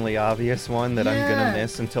 glaringly obvious one that I'm gonna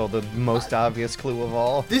miss until the most obvious clue of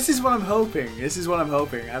all. This is what I'm hoping.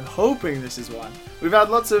 I'm hoping this is one. We've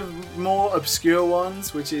had lots of more obscure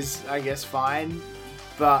ones, which is, I guess, fine,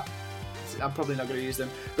 but I'm probably not going to use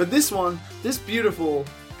them. But this one, this beautiful,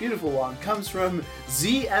 beautiful one, comes from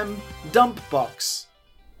ZM Dumpbox.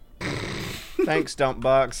 Thanks,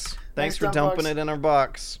 Dumpbox. Thanks for dumping it in our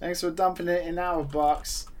box. Thanks for dumping it in our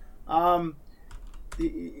box.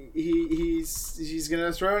 He's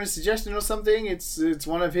gonna throw in a suggestion or something. It's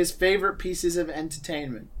one of his favorite pieces of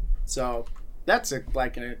entertainment. So that's a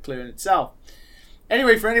clue in itself.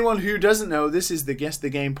 Anyway, for anyone who doesn't know, this is the Guess the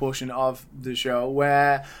Game portion of the show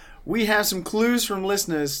where we have some clues from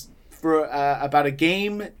listeners for about a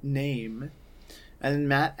game name, and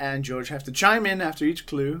Matt and George have to chime in after each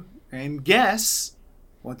clue and guess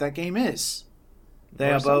what that game is. They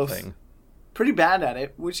are both pretty bad at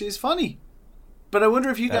it, which is funny. But I wonder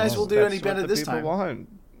if you guys will do any better this time. Want,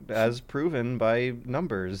 as proven by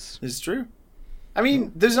numbers. It's true. I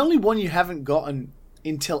mean, there's only one you haven't gotten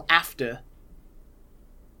until after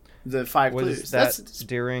the 5 clues. Was that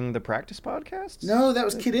during the practice podcast? No, that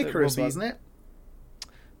was Kid Icarus, wasn't it?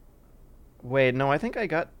 Wait, no, I think I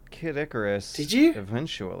got Kid Icarus. Did you?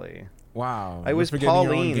 Eventually. Wow. I was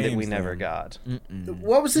Pauline that we never got.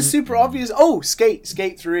 What was the super obvious? Oh, Skate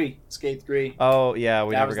 3. Skate 3. Oh, yeah,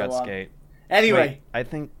 we That never was the got one. Skate. Anyway, Wait, I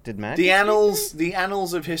think, did Matt the get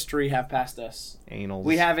annals of history have passed us. Anals.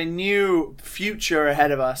 We have a new future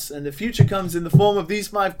ahead of us, and the future comes in the form of these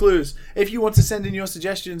 5 clues. If you want to send in your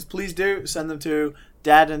suggestions, please do. Send them to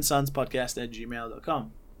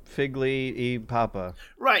dadandsonspodcast@gmail.com. Figly e Papa.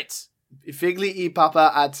 Right.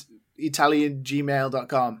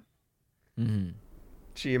 figlyePapa@italiangmail.com.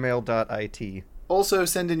 Gmail.it. Also,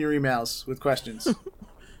 send in your emails with questions.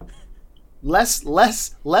 Less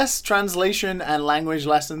translation and language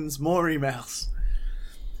lessons, more emails.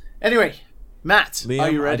 Anyway, Matt, Liam, are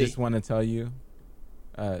you ready? I just want to tell you,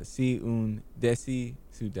 si un desi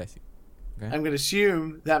su desi. Okay? I'm going to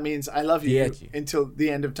assume that means I love you 10. until the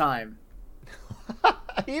end of time.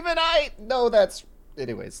 Even I know that's...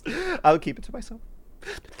 Anyways, I'll keep it to myself.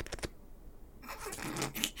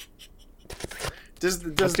 Let's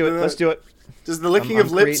do it. Does the licking I'm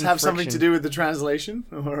of lips creating have something to friction. do with the translation?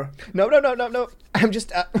 Or No. I'm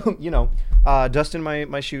just, dusting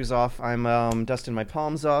my shoes off. I'm dusting my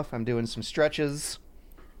palms off. I'm doing some stretches.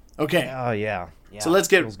 okay, Oh, yeah. So let's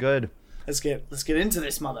get- Feels good. let's get into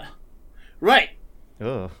this mother. Right.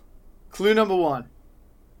 Ugh. Clue number 1.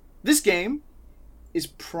 This game is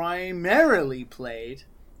primarily played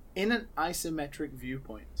in an isometric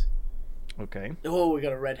viewpoint. Okay. Oh, we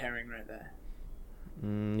got a red herring right there.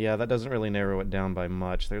 Yeah, that doesn't really narrow it down by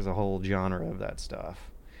much. There's a whole genre of that stuff.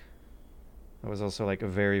 That was also like a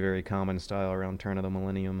very, very common style around turn of the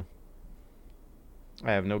millennium.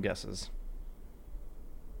 I have no guesses.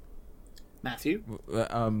 Matthew?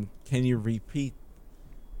 Can you repeat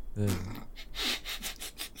the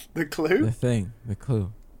clue? the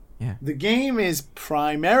clue? Yeah. The game is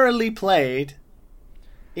primarily played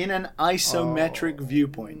in an isometric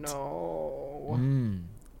viewpoint. No.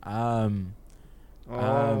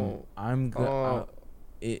 I'm good.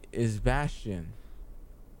 It is Bastion.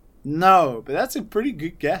 No, but that's a pretty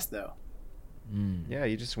good guess, though. Yeah,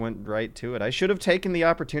 you just went right to it. I should have taken the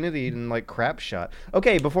opportunity and crap shot.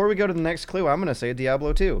 Okay, before we go to the next clue, I'm gonna say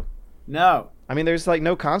Diablo 2. No. I mean, there's like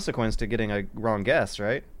no consequence to getting a wrong guess,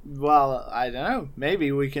 right? Well, I don't know.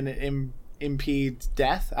 Maybe we can impede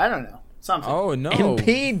death. I don't know. Something. Oh no!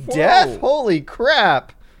 Impede Whoa. death? Holy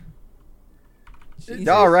crap! Jesus.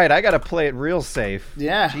 All right, I gotta play it real safe.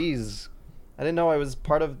 Yeah. Jeez, I didn't know I was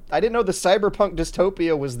part of. I didn't know the cyberpunk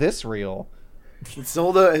dystopia was this real. It's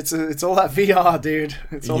all that VR, dude.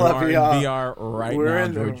 It's all that You're VR. in VR right We're now,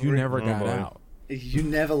 in- George. You we're- never got boy. out. You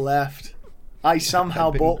never left. I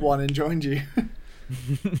somehow bought one and joined you.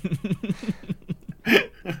 All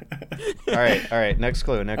right. Next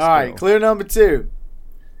clue. Next All right, clue. clue number 2.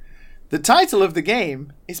 The title of the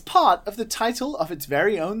game is part of the title of its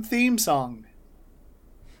very own theme song.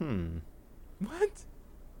 What?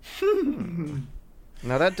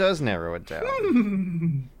 Now that does narrow it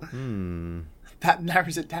down. That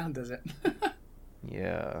narrows it down, does it?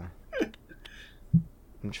 Yeah.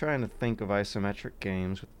 I'm trying to think of isometric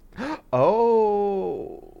games.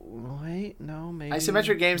 Oh, wait, no, maybe.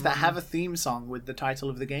 Isometric games that have a theme song with the title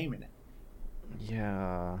of the game in it.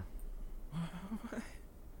 Yeah.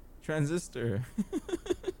 Transistor.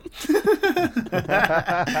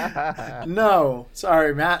 No.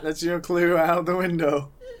 Sorry, Matt. That's your clue out the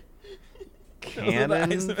window.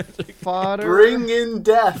 Cannon isometric- fodder. Bring in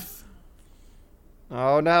death.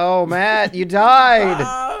 Oh no, Matt, you died.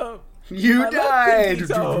 Stop! You I love died.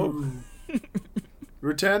 pinky toe.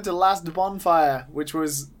 Return to Last Bonfire, which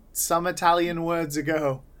was some Italian words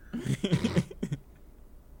ago.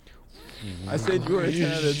 I said you were a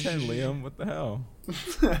 10 out of 10, Liam. What the hell?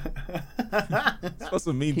 It's supposed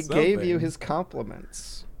to mean He something. gave you his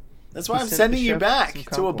compliments. That's why He I'm sent sending the you chef back some to a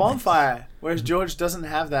compliments. bonfire, whereas George doesn't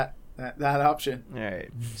have that option. All right,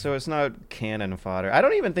 so it's not cannon fodder. I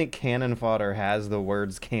don't even think cannon fodder has the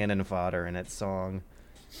words cannon fodder in its song.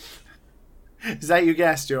 Is that your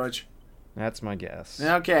guess, George? That's my guess.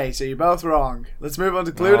 Okay, so you're both wrong. Let's move on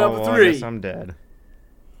to clue Oh, number well, I 3. guess I'm dead.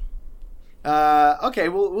 Okay,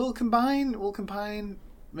 we'll combine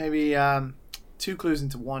maybe 2 clues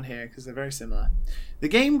into one here because they're very similar. The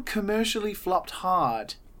game commercially flopped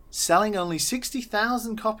hard, selling only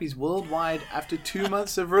 60,000 copies worldwide after 2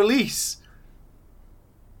 months of release.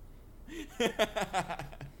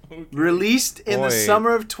 Released in the Boy.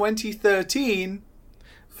 summer of 2013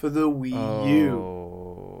 for the Wii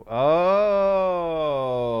U.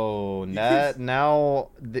 That now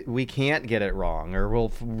we can't get it wrong, or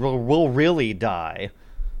we'll really die.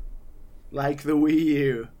 Like the Wii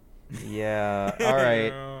U. Yeah.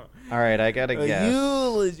 All right. I gotta A guess.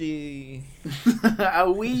 eulogy. A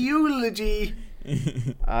Wii eulogy.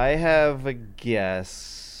 I have a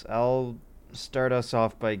guess. I'll start us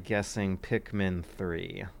off by guessing Pikmin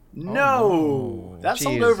 3. No. no. That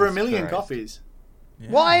sold over 1 Jesus million Christ. copies.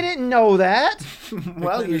 Yeah. Well, I didn't know that.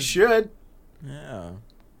 Well, you should. Yeah.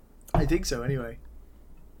 I think so, anyway.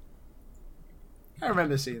 I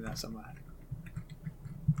remember seeing that somewhere.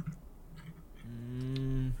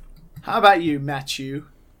 How about you, Matthew?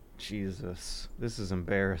 Jesus, this is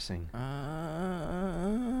embarrassing. I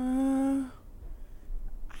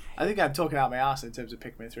think I'm talking out my ass in terms of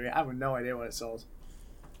Pikmin 3. I have no idea what it sold.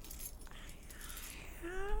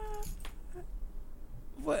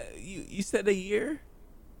 What you said a year?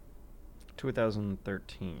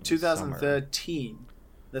 2013. 2013.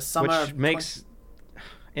 The summer Which of makes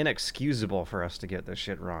inexcusable for us to get this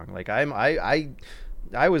shit wrong. Like I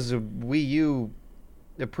was a Wii U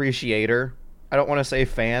appreciator. I don't want to say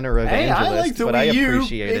fan or Hey, evangelist, I like the but I Wii U.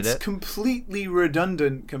 appreciated It's it. completely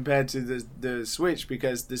redundant compared to the Switch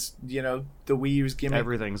because the Wii U's gimmick.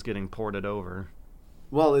 Everything's getting ported over.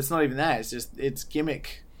 Well, it's not even that. It's just its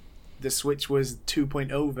gimmick. The Switch was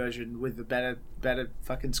 2.0 version with a better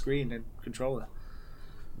fucking screen and controller.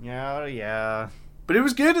 Yeah. But it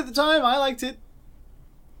was good at the time. I liked it.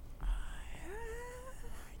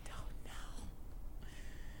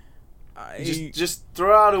 Just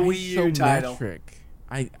throw out a Wii U title.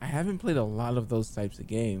 I haven't played a lot of those types of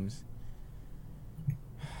games,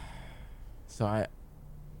 so I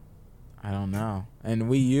don't know. And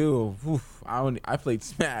Wii U, I played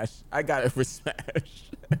Smash. I got it for Smash.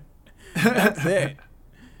 That's it.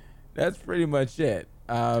 That's pretty much it.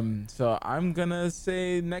 So I'm gonna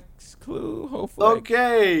say next clue. Hopefully.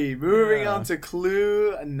 Okay, moving Yeah. on to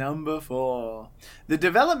clue number 4. The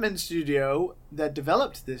development studio that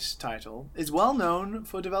developed this title is well known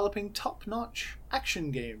for developing top-notch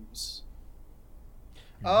action games.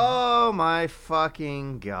 Oh my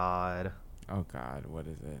fucking god. Oh God, what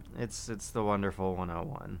is it? It's the Wonderful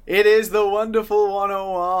 101. It is the Wonderful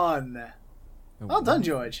 101. Well done,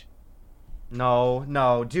 George.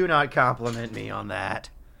 No, do not compliment me on that.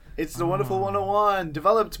 It's the Wonderful 101,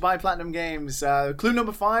 developed by Platinum Games. Clue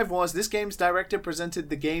number 5 was this game's director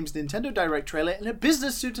presented the game's Nintendo Direct trailer in a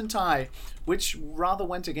business suit and tie, which rather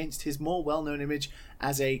went against his more well-known image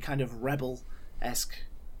as a kind of rebel-esque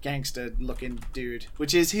gangster-looking dude,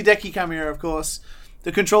 which is Hideki Kamiya, of course.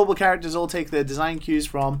 The controllable characters all take their design cues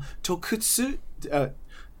from Tokusatsu.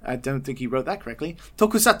 I don't think he wrote that correctly.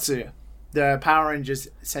 Tokusatsu, the Power Rangers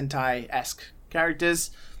Sentai-esque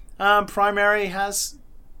characters. Primary has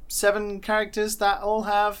 7 characters that all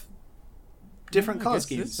have different color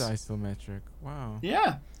schemes. This is isometric. Wow.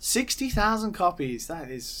 Yeah, 60,000 copies.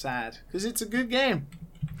 That is sad because it's a good game.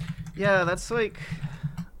 Yeah, that's like,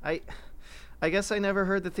 I guess I never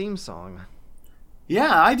heard the theme song.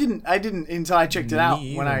 Yeah, I didn't until I checked it out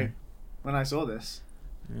either. when I saw this.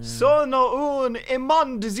 Sono un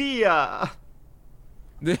imondizia.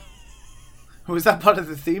 Was that part of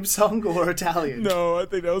the theme song or Italian? No, I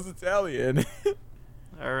think that was Italian.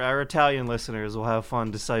 Our Italian listeners will have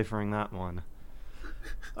fun deciphering that one.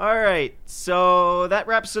 All right, so that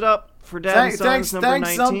wraps it up for Dad and Sons number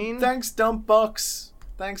 19. Thanks, Dumpbox.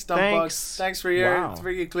 Thanks for your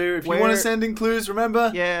clue. If you want to send in clues,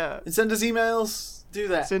 remember, and send us emails. Do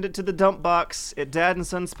that. Send it to the dump box at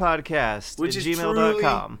dadandsonspodcast which at is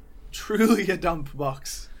gmail.com. Truly a dump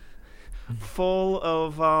box. Full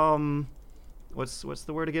of, what's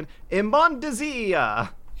the word again?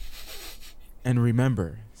 Immondizia! And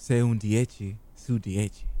remember, se un 10 su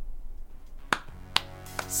 10.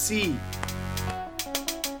 See.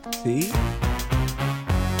 See?